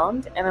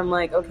around, and I'm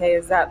like, okay,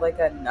 is that like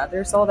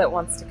another soul that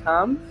wants to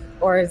come?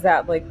 Or is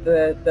that like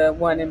the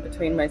one in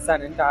between my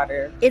son and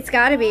daughter? It's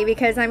got to be,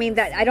 because I mean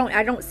that I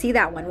don't see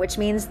that one, which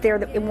means they're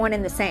one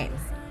and the same.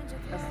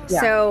 Yeah.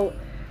 So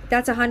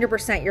that's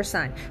 100% your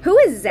son. Who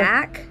is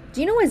Zach?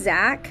 Do you know a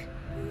Zach?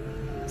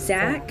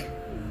 Zach?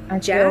 I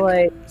Jack? feel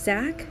like,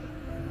 Zach?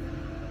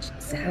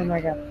 Zach. oh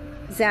my God.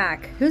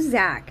 Zach. Who's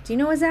Zach? Do you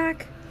know a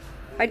Zach?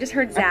 I just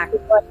heard Zach. I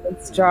feel like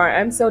it's John.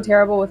 I'm so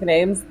terrible with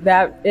names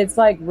that it's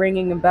like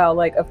ringing a bell.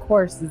 Like, of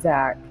course,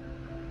 Zach.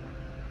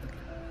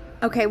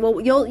 Okay,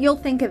 well, you'll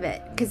think of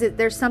it because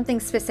there's something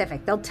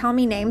specific. They'll tell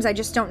me names. I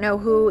just don't know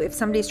who, if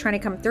somebody's trying to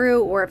come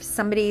through or if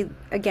somebody,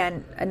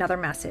 again, another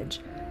message.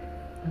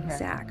 Okay.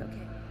 Zach,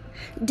 okay.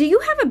 Do you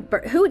have a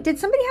bird? Did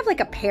somebody have like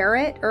a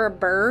parrot or a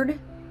bird?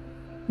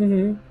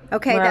 Mm-hmm.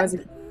 Okay,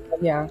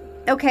 Yeah.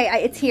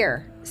 okay, it's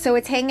here. So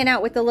it's hanging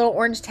out with the little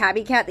orange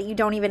tabby cat that you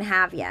don't even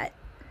have yet.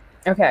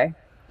 Okay.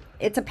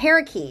 It's a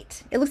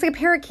parakeet. It looks like a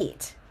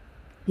parakeet.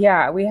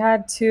 Yeah, we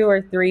had 2 or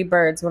 3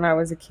 birds when I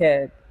was a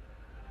kid.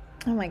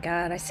 Oh my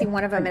God, I see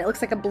one of them. It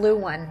looks like a blue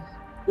one.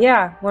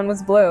 Yeah, one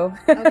was blue.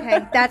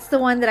 Okay, that's the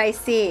one that I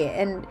see.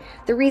 And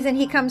the reason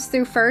he comes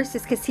through first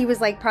is because he was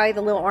like probably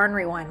the little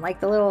ornery one, like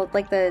the little,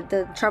 like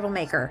the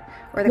troublemaker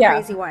or the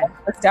crazy one.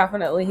 That's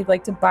definitely. He'd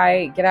like to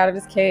bite, get out of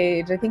his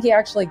cage. I think he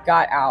actually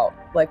got out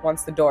like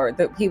once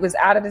he was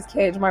out of his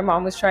cage. My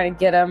mom was trying to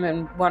get him,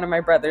 and one of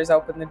my brothers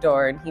opened the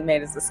door, and he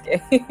made his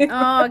escape.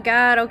 Oh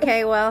God.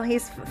 Okay. Well,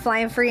 he's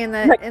flying free in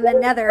the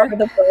nether. One of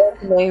the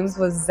birds' names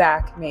was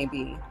Zach,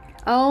 maybe.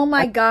 Oh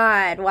my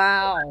God.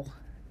 Wow.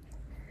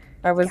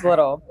 I was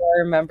little. I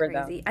remember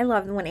Crazy. them. I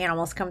love when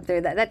animals come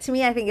through. That to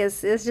me, I think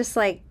is just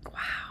like,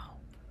 wow.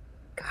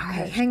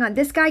 Okay, Gosh. hang on.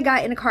 This guy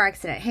got in a car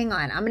accident. Hang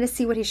on. I'm going to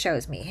see what he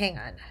shows me. Hang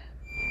on.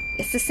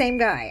 It's the same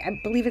guy. I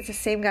believe it's the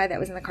same guy that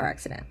was in the car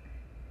accident.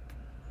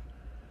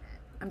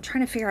 I'm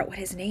trying to figure out what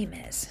his name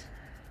is.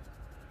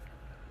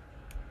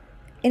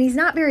 And he's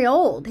not very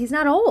old. He's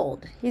not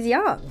old. He's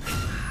young.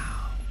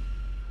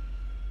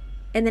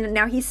 And then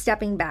now he's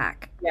stepping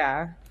back.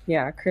 Yeah.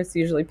 Chris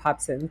usually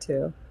pops in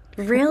too.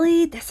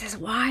 Really? This is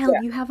wild.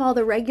 Yeah. You have all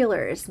the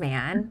regulars,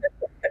 man.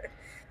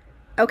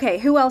 Okay,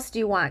 who else do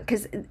you want?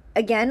 Because,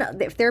 again,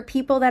 if there are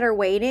people that are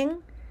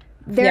waiting,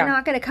 they're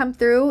not going to come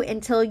through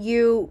until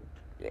you...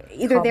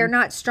 Either they're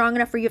not strong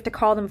enough or you have to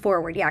call them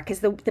forward. Yeah,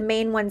 because the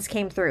main ones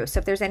came through. So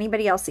if there's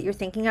anybody else that you're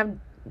thinking of,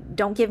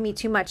 don't give me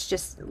too much.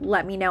 Just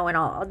let me know,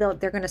 and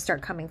they're going to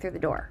start coming through the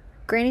door.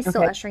 Granny's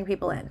still ushering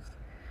people in.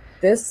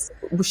 This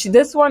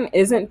one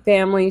isn't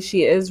family.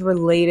 She is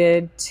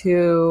related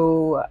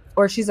to,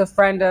 or she's a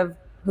friend of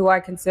who I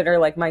consider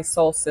like my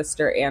soul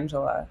sister,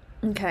 Angela.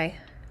 Okay.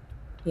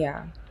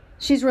 Yeah.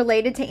 She's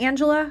related to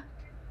Angela?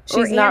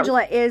 She's or not.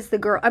 Angela is the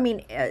girl. I mean,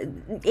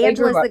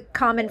 Angela's the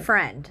common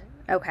friend.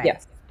 Okay.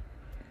 Yes.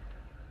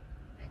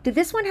 Did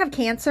this one have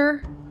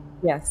cancer?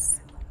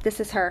 Yes. This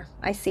is her.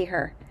 I see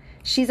her.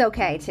 She's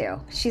okay too.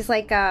 She's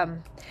like,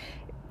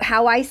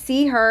 how I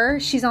see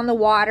her, she's on the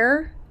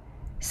water.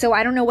 So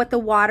I don't know what the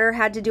water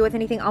had to do with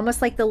anything,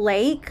 almost like the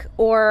lake,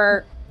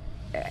 or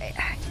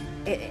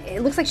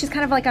it looks like she's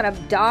kind of like on a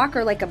dock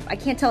or like I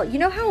can't tell. You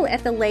know how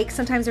at the lake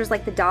sometimes there's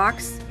like the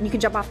docks and you can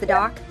jump off the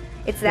dock?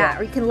 It's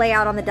that, or you can lay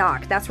out on the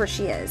dock. That's where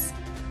she is.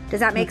 Does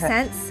that make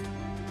sense?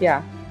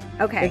 Yeah.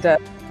 Okay. It does.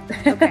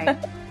 Okay.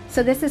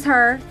 So this is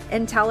her,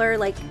 and tell her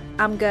like,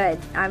 I'm good.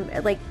 I'm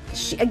like,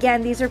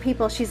 again, these are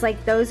people. She's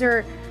like, those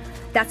are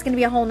that's going to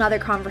be a whole nother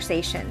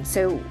conversation.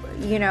 So,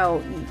 you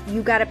know,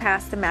 you got to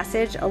pass the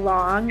message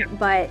along,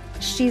 but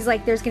she's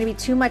like, there's going to be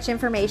too much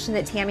information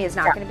that Tammy is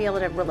not going to be able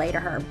to relay to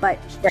her, but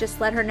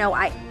just let her know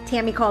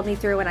Tammy called me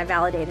through and I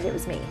validated it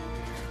was me.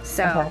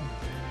 So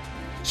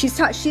she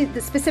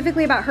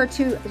specifically about her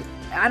too.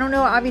 I don't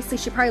know, obviously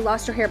she probably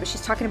lost her hair, but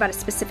she's talking about a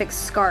specific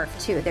scarf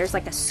too. There's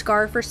like a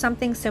scarf or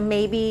something. So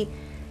maybe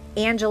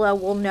Angela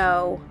will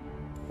know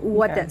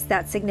what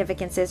that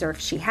significance is, or if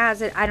she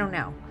has it, I don't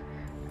know.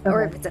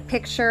 Or if it's a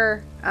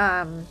picture.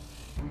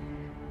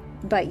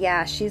 But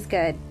yeah, she's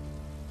good.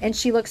 And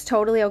she looks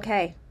totally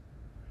okay.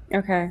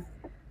 Okay.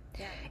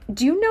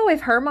 Do you know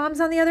if her mom's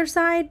on the other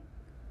side?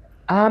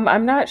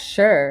 I'm not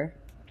sure.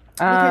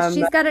 Because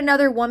she's got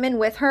another woman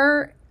with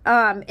her.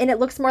 And it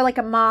looks more like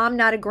a mom,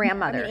 not a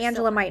grandmother. I mean,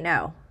 Angela might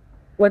know.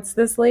 What's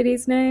this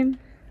lady's name?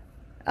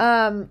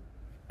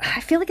 I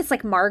feel like it's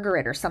like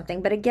Margaret or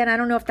something. But again, I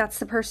don't know if that's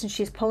the person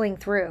she's pulling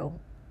through.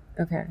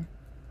 Okay.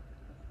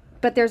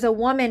 But there's a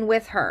woman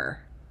with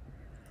her.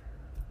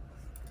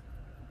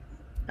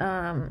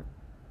 Yeah,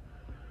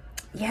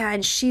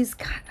 and she's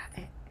got,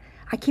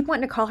 I keep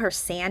wanting to call her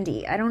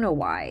Sandy. I don't know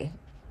why.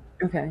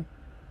 Okay.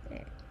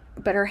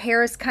 But her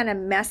hair is kind of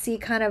messy,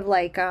 kind of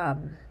like a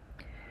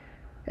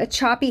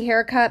choppy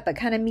haircut, but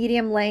kind of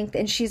medium length.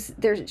 And she's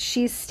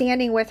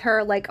standing with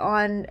her like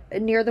on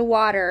near the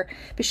water,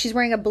 but she's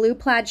wearing a blue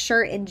plaid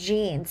shirt and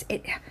jeans.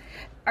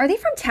 Are they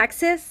from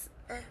Texas?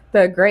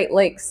 The Great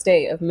Lakes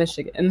state of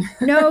Michigan.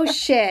 No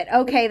shit.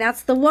 Okay,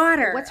 that's the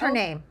water. What's her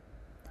name?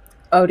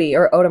 Odie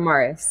or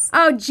Odamaris.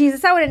 Oh,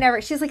 Jesus. I would have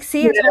never. She's like,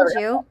 see, I told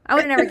you. I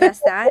would have never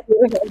guessed that.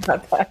 Oh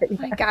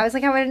my God, I was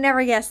like, I would have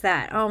never guessed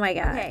that. Oh my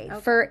God. Okay.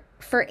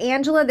 For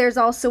Angela, there's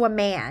also a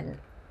man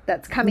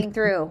that's coming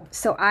through.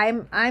 So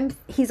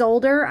he's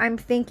older. I'm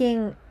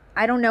thinking,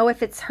 I don't know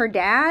if it's her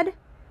dad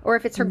or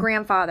if it's her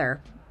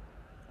grandfather.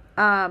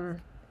 I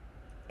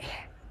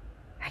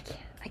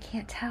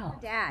can't tell.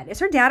 Dad. Is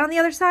her dad on the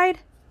other side?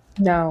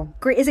 No.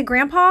 Is it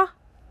grandpa?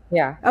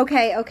 Yeah.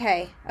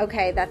 Okay.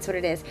 That's what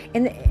it is.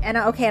 And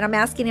I'm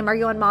asking him, are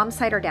you on mom's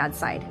side or dad's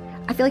side?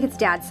 I feel like it's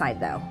dad's side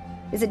though.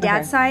 Is it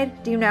dad's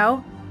side? Do you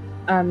know?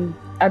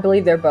 I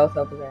believe they're both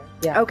over there.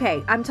 Yeah.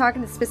 Okay. I'm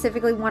talking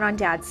specifically one on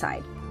dad's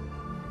side.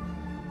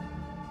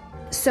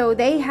 So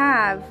they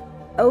have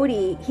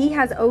Odie. He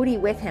has Odie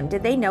with him.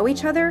 Did they know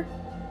each other?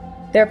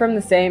 They're from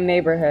the same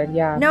neighborhood.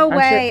 Yeah. No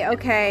way. Sure.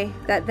 Okay.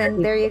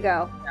 Then there you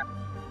go.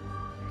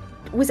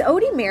 Was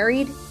Odie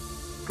married?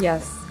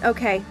 Yes.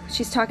 Okay.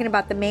 She's talking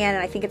about the man,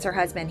 and I think it's her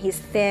husband. He's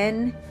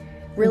thin,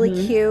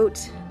 really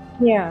cute.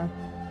 Yeah.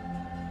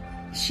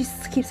 She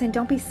keeps saying,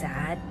 don't be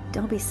sad.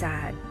 Don't be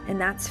sad. And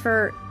that's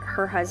for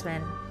her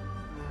husband.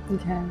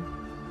 Okay.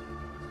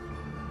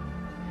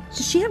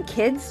 Does she have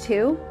kids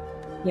too?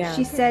 Yeah.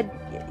 She said,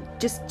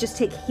 just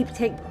take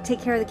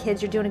care of the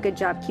kids. You're doing a good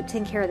job. Keep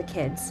taking care of the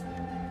kids.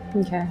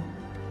 Okay.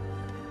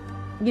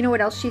 You know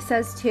what else she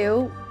says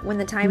too? When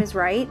the time is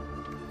right,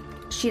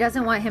 she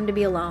doesn't want him to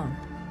be alone.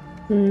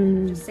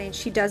 Just saying,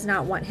 she does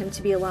not want him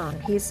to be alone.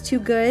 He's too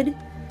good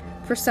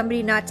for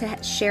somebody not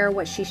to share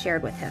what she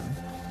shared with him.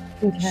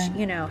 Okay.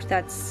 You know,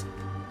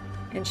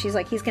 and she's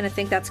like, he's going to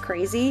think that's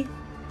crazy.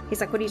 He's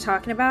like, what are you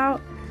talking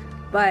about?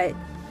 But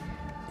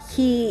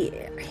he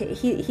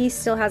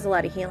still has a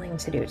lot of healing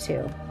to do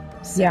too.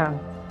 So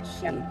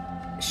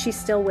yeah. She's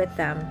still with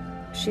them.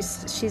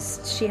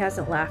 She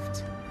hasn't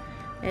left.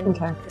 And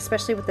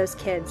especially with those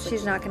kids,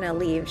 she's not going to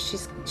leave.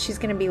 She's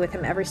going to be with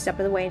him every step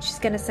of the way, and she's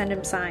going to send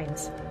him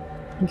signs.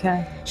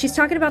 Okay. She's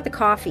talking about the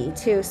coffee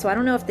too, so I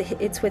don't know if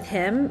it's with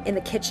him in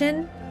the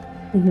kitchen,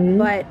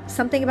 but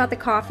something about the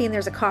coffee, and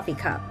there's a coffee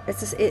cup.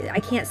 It's just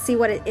I can't see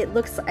what it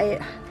looks.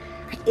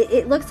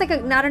 It looks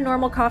like not a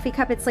normal coffee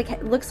cup. It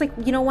looks like,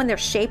 you know, when they're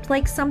shaped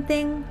like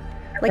something,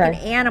 like an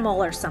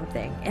animal or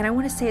something. And I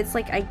want to say it's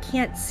like, I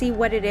can't see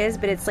what it is,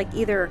 but it's like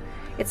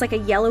it's like a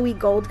yellowy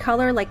gold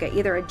color, like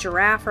either a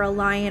giraffe or a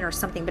lion or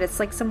something. But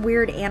it's like some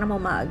weird animal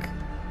mug.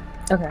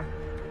 Okay.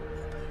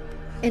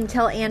 And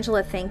tell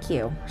Angela thank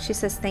you. She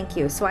says thank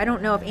you. So I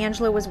don't know if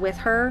Angela was with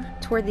her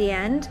toward the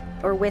end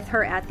or with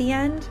her at the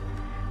end,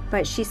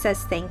 but she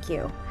says thank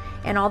you.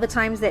 And all the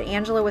times that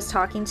Angela was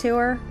talking to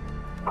her,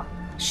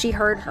 she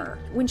heard her.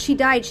 When she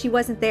died, she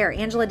wasn't there.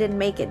 Angela didn't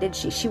make it, did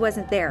she? She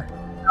wasn't there.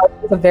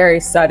 It was a very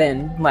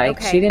sudden,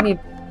 she didn't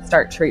even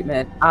start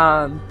treatment.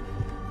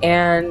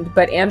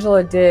 But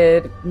Angela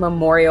did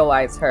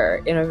memorialize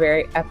her in a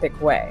very epic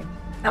way.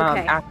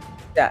 After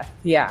death.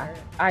 Yeah.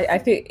 I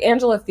think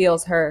Angela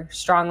feels her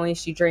strongly.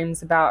 She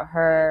dreams about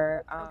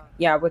her.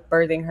 With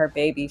birthing her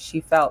baby,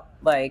 she felt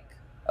like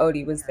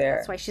Odie was there.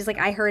 That's why she's like,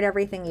 I heard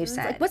everything you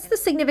said. Like, what's the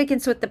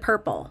significance with the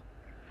purple?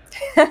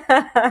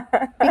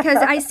 Because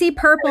I see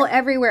purple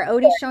everywhere.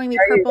 Odie's showing me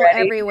purple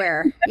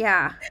everywhere.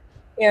 Yeah.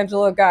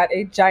 Angela got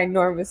a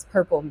ginormous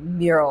purple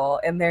mural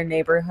in their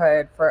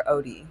neighborhood for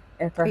Odie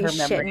and for her memory.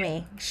 Shitting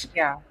me.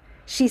 Yeah.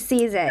 She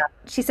sees it. Yeah.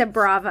 She said,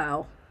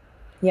 bravo.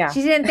 Yeah.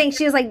 She didn't think,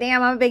 she was like,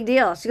 damn, I'm a big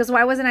deal. She goes,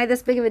 why wasn't I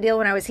this big of a deal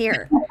when I was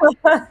here?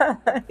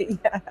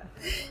 Yeah.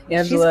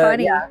 Angela, she's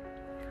funny.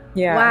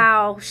 Yeah.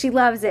 Wow. She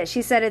loves it.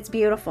 She said it's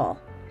beautiful.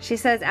 She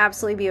says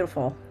absolutely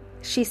beautiful.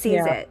 She sees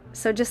Yeah. it.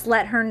 So just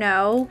let her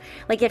know.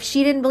 Like, if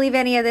she didn't believe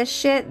any of this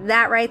shit,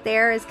 that right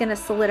there is going to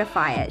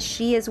solidify it.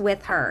 She is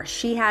with her.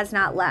 She has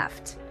not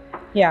left.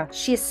 Yeah.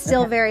 She is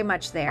still very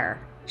much there.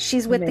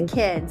 She's with the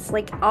kids.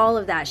 Like, all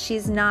of that.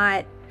 She's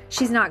not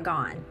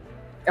gone.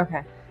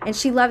 Okay. And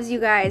she loves you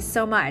guys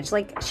so much.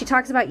 Like, she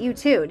talks about you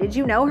too. Did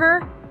you know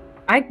her?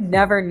 I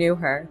never knew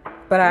her,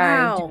 but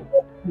Wow. I do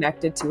feel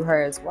connected to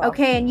her as well.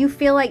 Okay, and you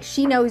feel like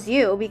she knows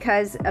you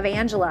because of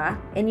Angela,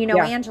 and you know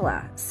Yeah.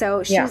 Angela.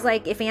 So she's Yeah.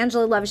 like, if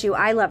Angela loves you,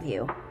 I love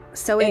you.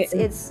 So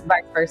it's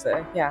vice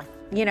versa. Yeah.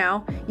 you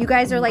know, you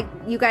guys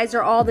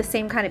are all the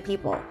same kind of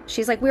people.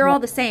 She's like, we're all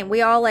the same.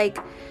 We all like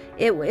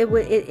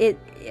it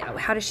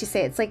how does she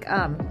say it? It's like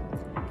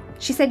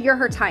she said you're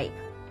her type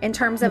in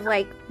terms of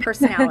like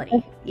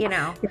personality, you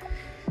know.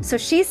 So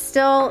she's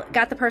still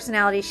got the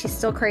personality. She's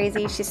still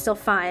crazy. She's still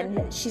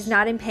fun. She's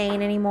not in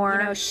pain anymore.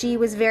 You know, she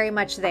was very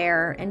much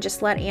there, and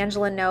just let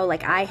Angela know,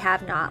 like, I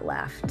have not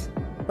left.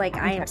 Like,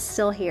 I am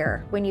still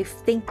here. When you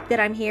think that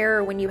I'm here,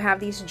 or when you have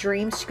these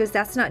dreams, she goes,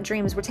 that's not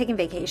dreams. We're taking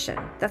vacation.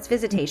 That's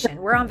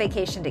visitation. We're on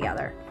vacation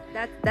together.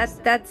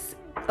 That's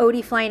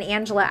Odie flying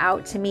Angela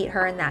out to meet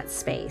her in that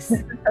space.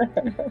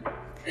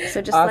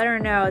 So just let her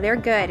know they're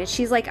good. And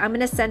she's like, I'm going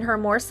to send her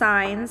more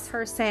signs.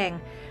 Her saying,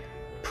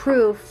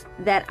 proof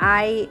that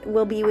I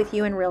will be with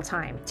you in real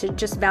time, to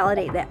just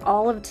validate that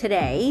all of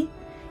today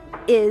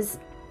is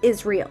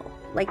real.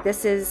 Like,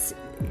 this is,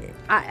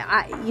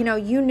 I you know,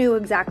 you knew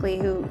exactly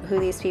who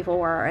these people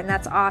were, and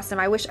that's awesome.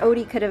 I wish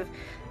Odie could have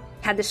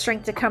had the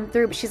strength to come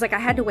through, but she's like, I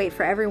had to wait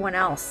for everyone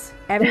else.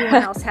 Everyone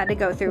else had to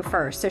go through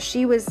first. So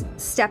she was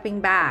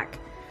stepping back,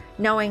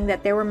 knowing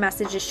that there were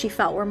messages she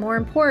felt were more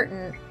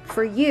important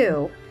for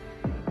you.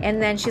 And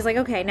then she's like,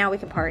 okay, now we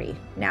can party.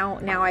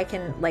 Now I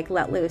can like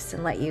let loose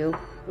and let you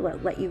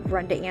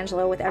run to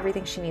Angela with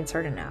everything she needs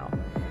her to know.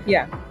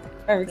 Yeah.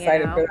 I'm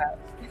excited for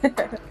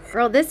that.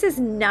 Girl, this is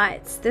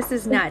nuts. This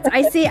is nuts.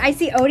 I see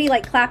Odie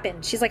like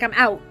clapping. She's like, I'm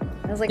out.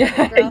 I was like,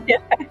 okay, girl.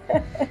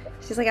 Yeah.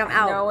 She's like, I'm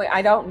out. No,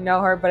 I don't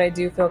know her, but I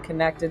do feel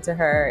connected to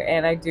her,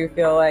 and I do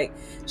feel like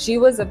she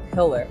was a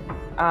pillar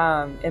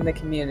in the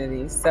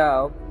community.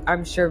 So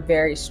I'm sure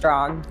very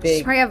strong, big.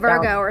 She's probably a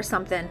Virgo or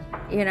something,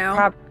 you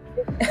know?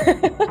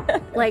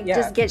 Like,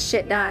 just get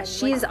shit done.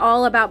 She's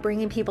all about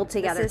bringing people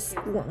together.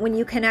 When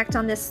you connect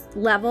on this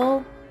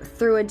level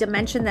through a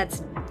dimension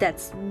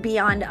that's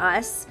beyond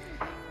us,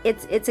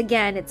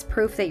 it's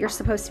proof that you're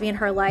supposed to be in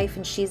her life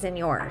and she's in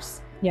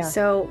yours. Yeah.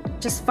 So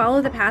just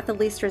follow the path of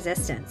least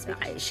resistance.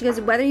 She goes,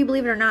 whether you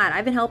believe it or not,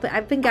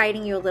 I've been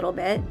guiding you a little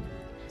bit.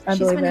 She's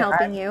been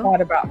helping you. I've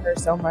thought about her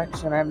so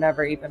much, and I've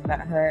never even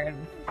met her,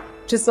 and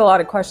just a lot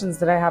of questions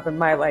that I have in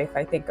my life,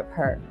 I think of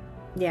her.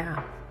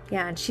 Yeah.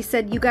 Yeah, and she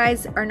said, you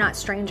guys are not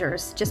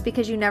strangers. Just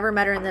because you never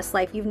met her in this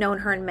life, you've known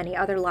her in many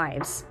other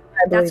lives.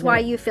 That's why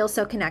you feel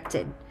so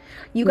connected.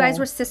 You guys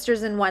were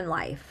sisters in one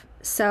life.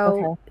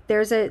 So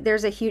there's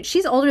a huge,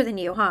 she's older than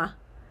you, huh?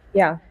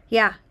 Yeah.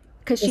 Yeah.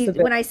 Because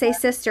when I say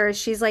sister,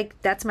 she's like,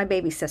 that's my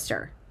baby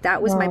sister.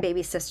 That was my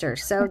baby sister.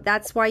 So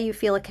that's why you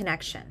feel a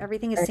connection.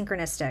 Everything is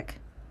synchronistic.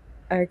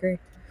 I agree.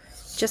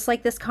 Just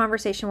like this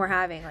conversation we're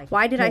having. Like,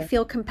 why did I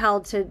feel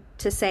compelled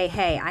to say,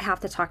 hey, I have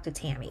to talk to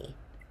Tammy?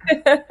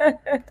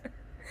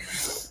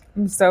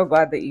 I'm so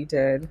glad that you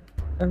did.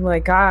 I'm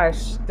like,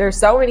 gosh, there's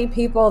so many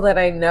people that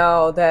I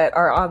know that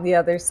are on the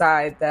other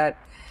side that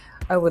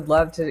I would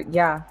love to.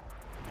 Yeah.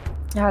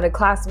 I had a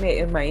classmate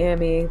in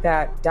Miami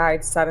that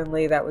died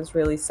suddenly. That was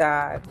really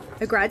sad.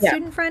 A grad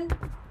student friend?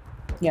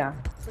 Yeah.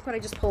 Look what I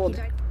just pulled.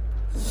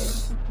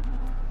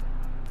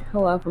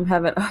 Hello from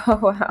heaven. Oh,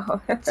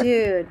 wow.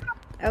 Dude.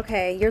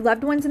 Okay, your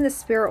loved ones in the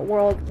spirit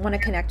world want to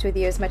connect with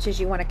you as much as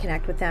you want to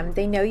connect with them.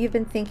 They know you've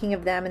been thinking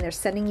of them, and they're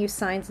sending you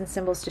signs and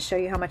symbols to show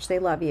you how much they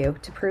love you,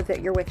 to prove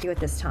that you're with you at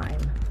this time.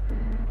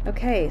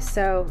 Okay,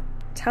 so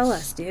tell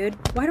us, dude.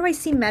 Why do I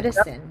see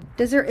medicine?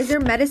 Is there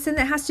medicine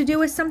that has to do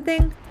with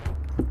something?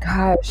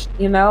 Gosh,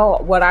 you know,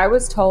 what I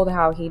was told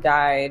how he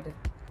died,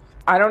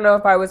 I don't know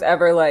if I was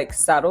ever like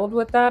settled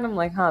with that. I'm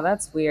like,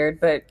 that's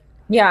weird. But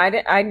yeah,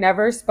 I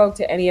never spoke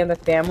to any of the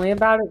family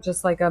about it,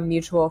 just like a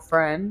mutual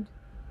friend.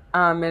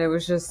 And it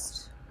was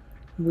just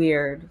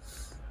weird.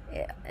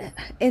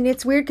 And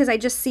it's weird because I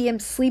just see him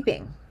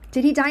sleeping.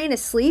 Did he die in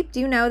his sleep?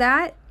 Do you know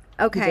that?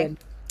 Okay.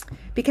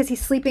 Because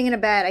he's sleeping in a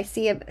bed. I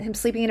see him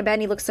sleeping in a bed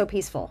and he looks so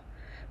peaceful.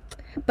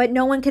 But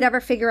no one could ever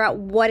figure out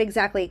what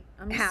exactly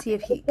happened. See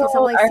if because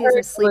all I see is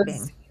him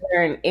sleeping.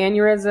 Either an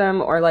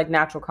aneurysm or like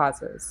natural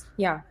causes.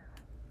 Yeah.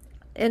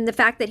 And the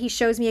fact that he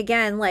shows me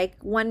again, like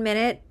 1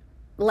 minute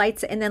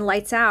lights and then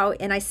lights out,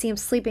 and I see him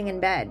sleeping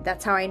in bed.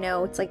 That's how I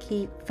know it's like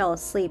he fell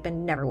asleep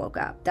and never woke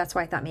up. That's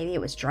why I thought maybe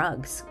it was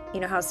drugs. You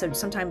know how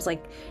sometimes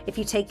like if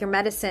you take your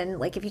medicine,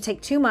 like if you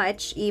take too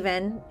much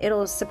even,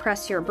 it'll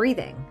suppress your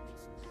breathing.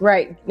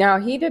 Right. Now,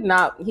 he did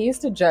not. He used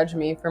to judge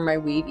me for my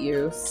weed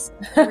use.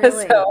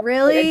 Really?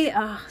 Really?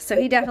 Oh, so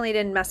he definitely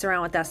didn't mess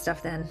around with that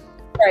stuff then.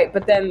 Right.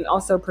 But then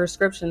also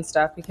prescription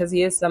stuff, because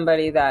he is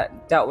somebody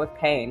that dealt with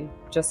pain,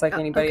 just like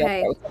anybody else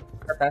that was in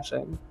the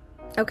profession.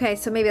 Okay,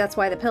 so maybe that's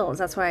why the pills.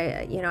 That's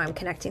why, I'm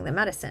connecting the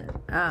medicine.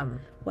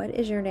 What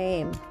is your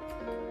name?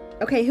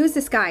 Okay, who's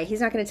this guy? He's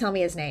not going to tell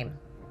me his name.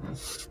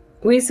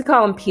 We used to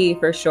call him P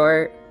for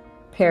short.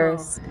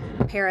 Paris.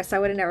 Oh, Paris. I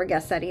would have never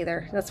guessed that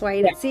either. That's why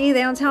you didn't see.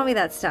 They don't tell me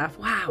that stuff.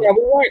 Wow. Yeah,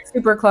 we weren't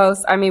super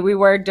close. I mean, we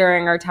were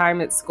during our time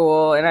at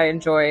school, and I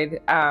enjoyed.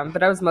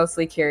 But I was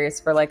mostly curious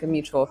for like a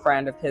mutual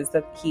friend of his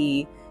that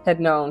he had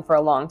known for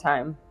a long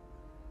time.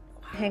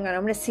 Hang on,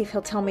 I'm going to see if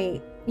he'll tell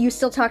me. You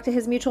still talk to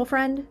his mutual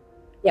friend?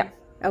 Yeah.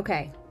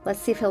 Okay, let's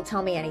see if he'll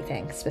tell me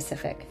anything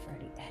specific.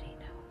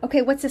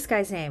 Okay, what's this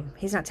guy's name?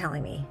 He's not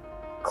telling me.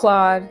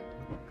 Claude.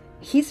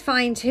 He's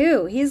fine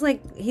too.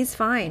 He's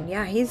fine.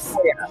 Yeah, he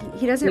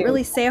doesn't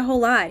really say a whole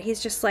lot.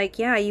 He's just like,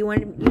 yeah, you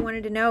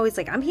wanted to know. He's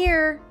like, I'm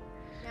here.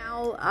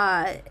 Now,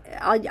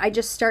 I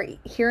just start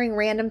hearing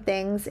random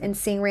things and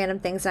seeing random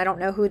things. I don't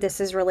know who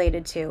this is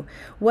related to.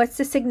 What's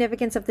the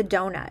significance of the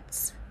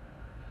donuts?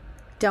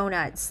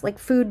 Donuts, like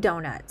food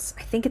donuts.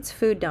 I think it's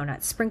food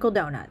donuts, sprinkled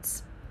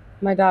donuts.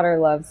 My daughter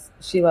loves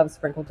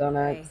sprinkled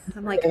donuts. Okay.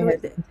 I'm like,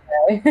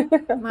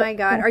 my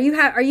God, are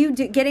you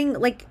getting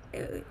like,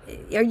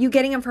 are you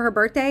getting them for her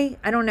birthday?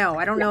 I don't know.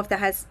 I don't know if that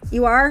has.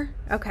 You are?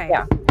 Okay.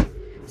 Yeah.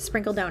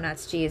 Sprinkled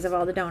donuts. Geez, of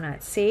all the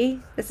donuts. See,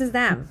 this is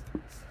them.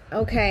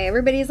 Okay,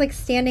 everybody's like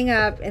standing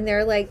up, and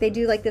they're like, they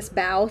do like this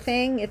bow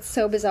thing. It's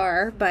so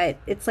bizarre, but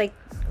it's like,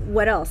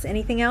 what else?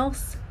 Anything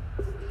else?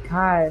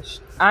 Gosh,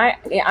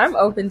 I'm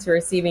open to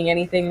receiving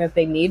anything that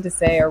they need to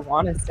say or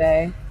want to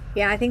say.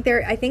 Yeah, I think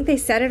they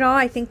said it all.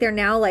 I think they're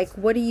now like,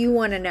 what do you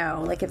want to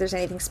know? Like if there's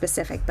anything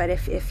specific, but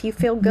if you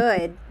feel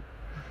good.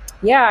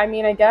 Yeah, I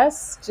mean, I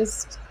guess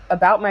just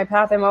about my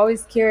path, I'm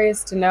always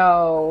curious to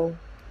know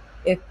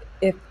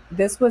if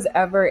this was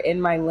ever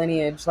in my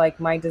lineage, like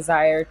my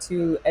desire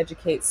to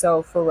educate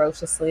so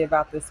ferociously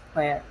about this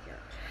plant.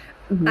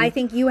 Mm-hmm. I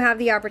think you have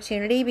the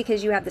opportunity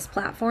because you have this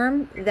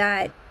platform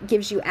that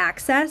gives you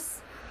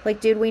access. Like,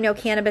 dude, we know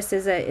cannabis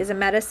is a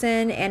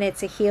medicine and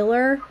it's a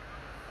healer.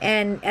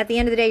 And at the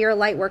end of the day, you're a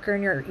light worker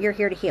and you're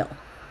here to heal.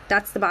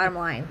 That's the bottom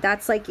line.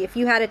 That's like, if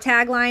you had a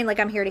tagline, like,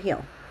 I'm here to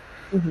heal.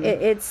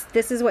 Mm-hmm.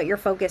 This is what your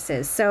focus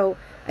is. So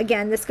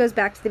again, this goes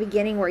back to the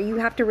beginning where you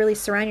have to really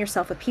surround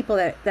yourself with people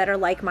that are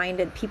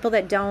like-minded, people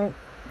that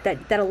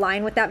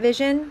align with that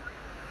vision.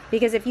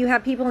 Because if you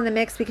have people in the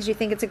mix because you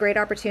think it's a great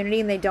opportunity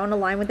and they don't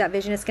align with that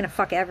vision, it's going to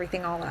fuck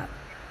everything all up.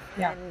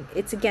 Yeah.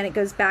 And it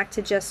goes back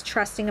to just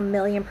trusting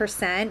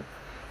 1,000,000%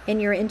 in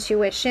your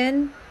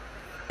intuition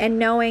and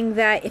knowing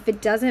that if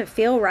it doesn't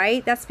feel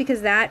right, that's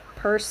because that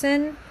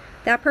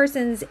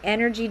person's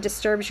energy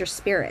disturbs your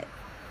spirit.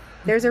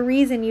 There's a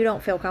reason you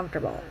don't feel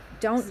comfortable.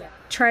 Don't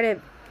try to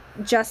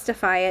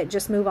justify it.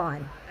 Just move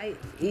on.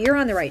 You're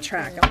on the right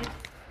track.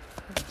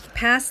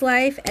 Past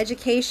life,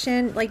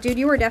 education. Like, dude,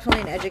 you were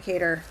definitely an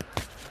educator.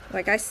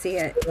 Like, I see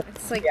it.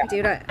 It's like,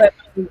 dude. But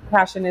my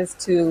passion is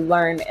to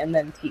learn and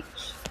then teach.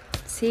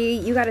 See,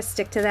 you got to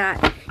stick to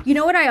that. You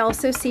know what I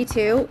also see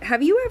too?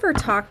 Have you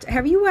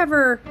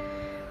ever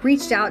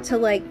reached out to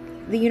like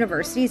the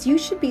universities? You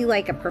should be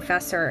like a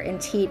professor and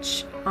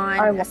teach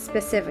on a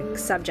specific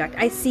subject.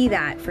 I see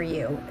that for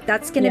you.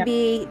 That's going to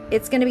be,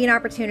 it's going to be an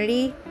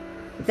opportunity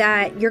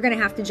that you're going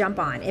to have to jump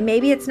on. And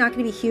maybe it's not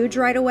going to be huge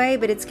right away,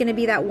 but it's going to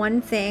be that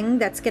one thing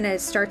that's going to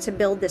start to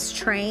build this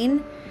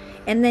train.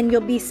 And then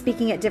you'll be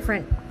speaking at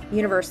different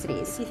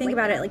universities. If you think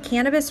about it, like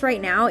cannabis right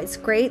now, it's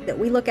great that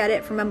we look at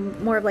it from a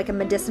more of like a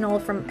medicinal,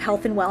 from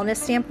health and wellness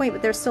standpoint,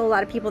 but there's still a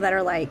lot of people that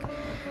are like,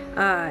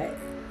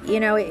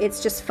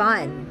 it's just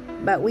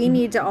fun. But we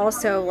need to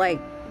also like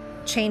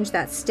change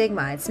that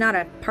stigma. It's not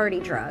a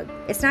party drug.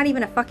 It's not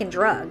even a fucking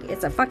drug.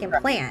 It's a fucking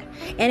plant.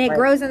 And it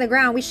grows in the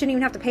ground. We shouldn't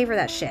even have to pay for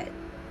that shit.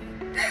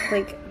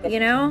 Like,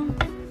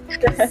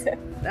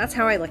 that's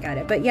how I look at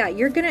it. But yeah,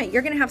 you're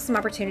gonna have some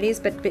opportunities,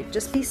 but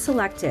just be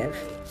selective.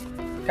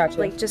 Gotcha.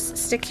 Like, just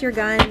stick to your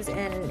guns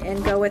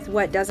and go with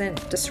what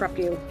doesn't disrupt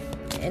you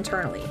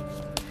internally.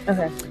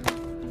 Okay.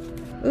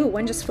 Ooh,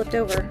 one just flipped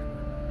over.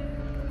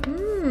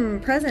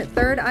 Present,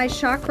 third eye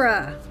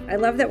chakra. I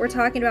love that we're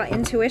talking about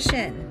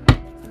intuition.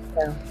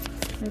 Yeah.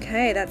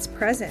 Okay, that's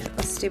present.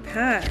 Let's do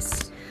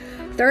past.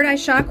 Third eye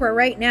chakra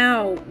right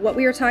now, what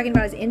we were talking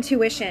about is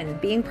intuition,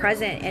 being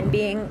present and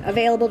being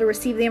available to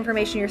receive the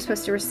information you're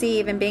supposed to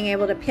receive and being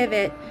able to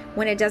pivot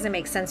when it doesn't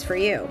make sense for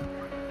you.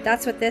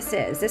 That's what this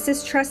is. This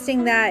is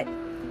trusting that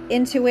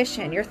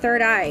intuition, your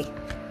third eye.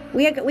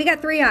 We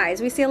got three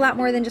eyes. We see a lot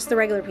more than just the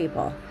regular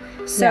people.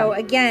 So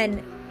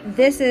again,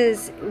 this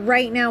is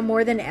right now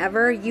more than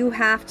ever, you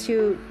have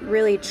to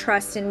really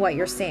trust in what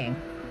you're seeing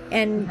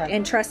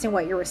and trust in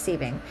what you're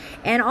receiving.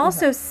 And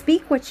also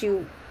speak what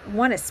you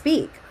want to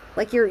speak.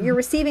 Like you're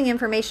receiving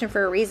information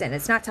for a reason.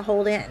 It's not to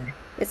hold in.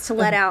 It's to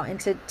let out and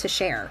to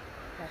share.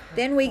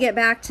 Then we get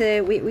back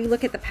to, we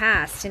look at the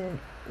past and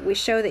we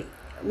show that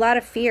a lot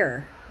of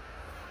fear.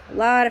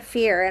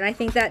 And I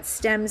think that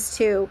stems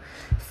to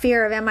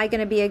fear of, am I going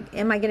to be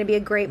a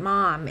great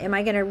mom? Am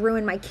I going to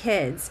ruin my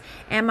kids?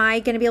 Am I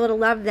going to be able to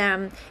love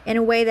them in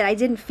a way that I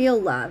didn't feel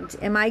loved?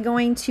 Am I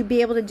going to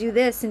be able to do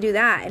this and do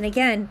that? And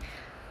again,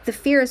 the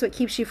fear is what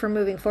keeps you from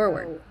moving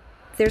forward.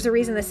 there's a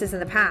reason this is in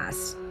the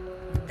past.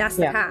 That's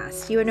the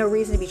past. You had no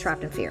reason to be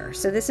trapped in fear.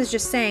 So this is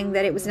just saying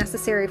that it was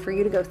necessary for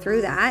you to go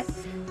through that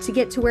to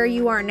get to where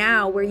you are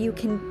now, where you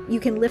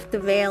can lift the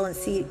veil and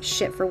see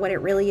shit for what it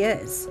really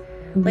is.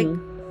 Like,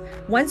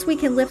 once we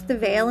can lift the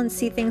veil and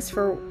see things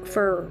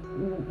for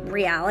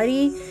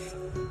reality,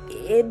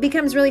 it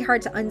becomes really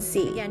hard to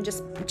unsee. And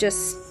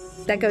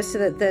just that goes to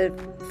the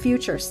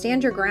future.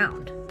 Stand your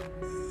ground.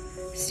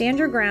 Stand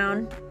your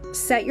ground.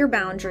 Set your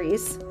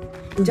boundaries.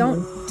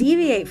 Don't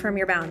deviate from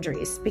your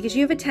boundaries, because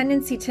you have a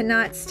tendency to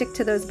not stick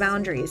to those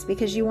boundaries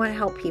because you want to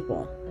help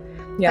people.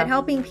 But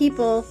helping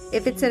people,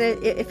 if it's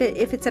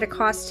at a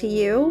cost to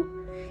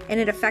you and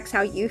it affects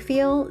how you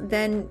feel,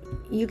 then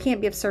you can't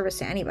be of service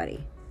to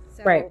anybody.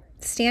 So right.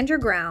 Stand your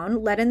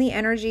ground, let in the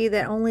energy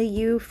that only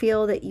you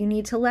feel that you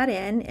need to let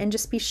in, and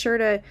just be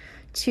sure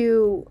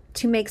to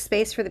make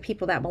space for the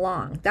people that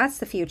belong. That's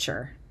the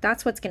future.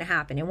 That's what's going to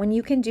happen. And when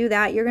you can do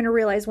that, you're going to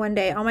realize one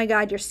day, oh my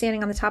God, you're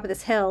standing on the top of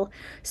this hill,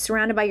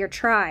 surrounded by your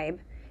tribe,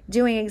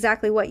 doing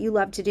exactly what you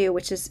love to do,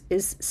 which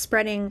is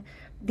spreading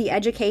the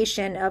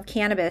education of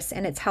cannabis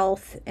and its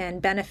health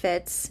and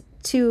benefits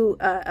to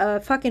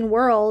a fucking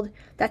world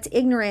that's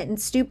ignorant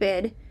and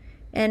stupid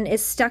and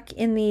is stuck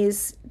in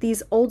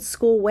these old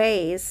school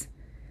ways.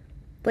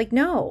 Like,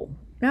 no,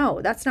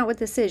 that's not what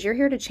this is. You're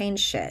here to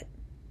change shit.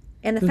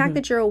 And the fact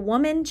that you're a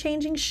woman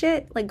changing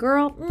shit, like,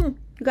 girl,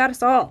 you got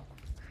us all.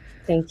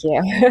 Thank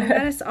you. You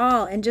got us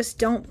all. And just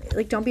don't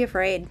be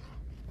afraid.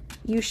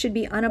 You should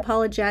be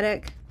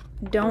unapologetic.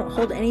 Don't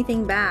hold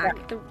anything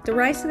back. The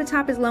rise to the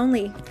top is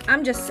lonely.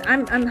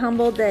 I'm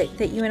humbled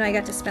that you and I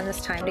got to spend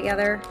this time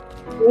together.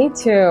 Me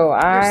too.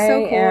 You're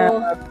so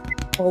cool. Am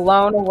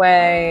blown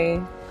away.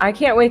 I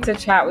can't wait to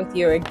chat with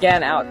you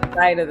again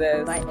outside of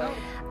this.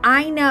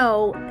 I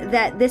know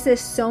that this is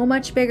so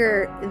much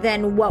bigger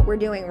than what we're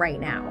doing right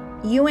now.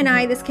 You and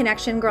I, this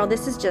connection, girl,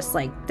 this just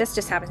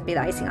happens to be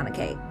the icing on the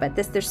cake. But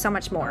there's so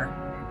much more.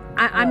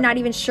 I'm not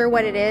even sure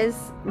what it is,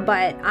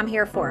 but I'm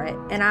here for it.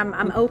 And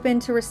I'm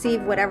open to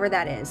receive whatever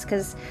that is.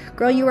 Because,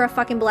 girl, you are a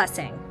fucking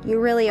blessing. You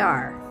really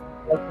are.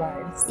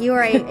 Likewise. You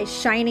are a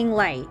shining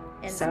light.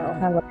 And so.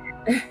 I love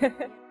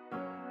it.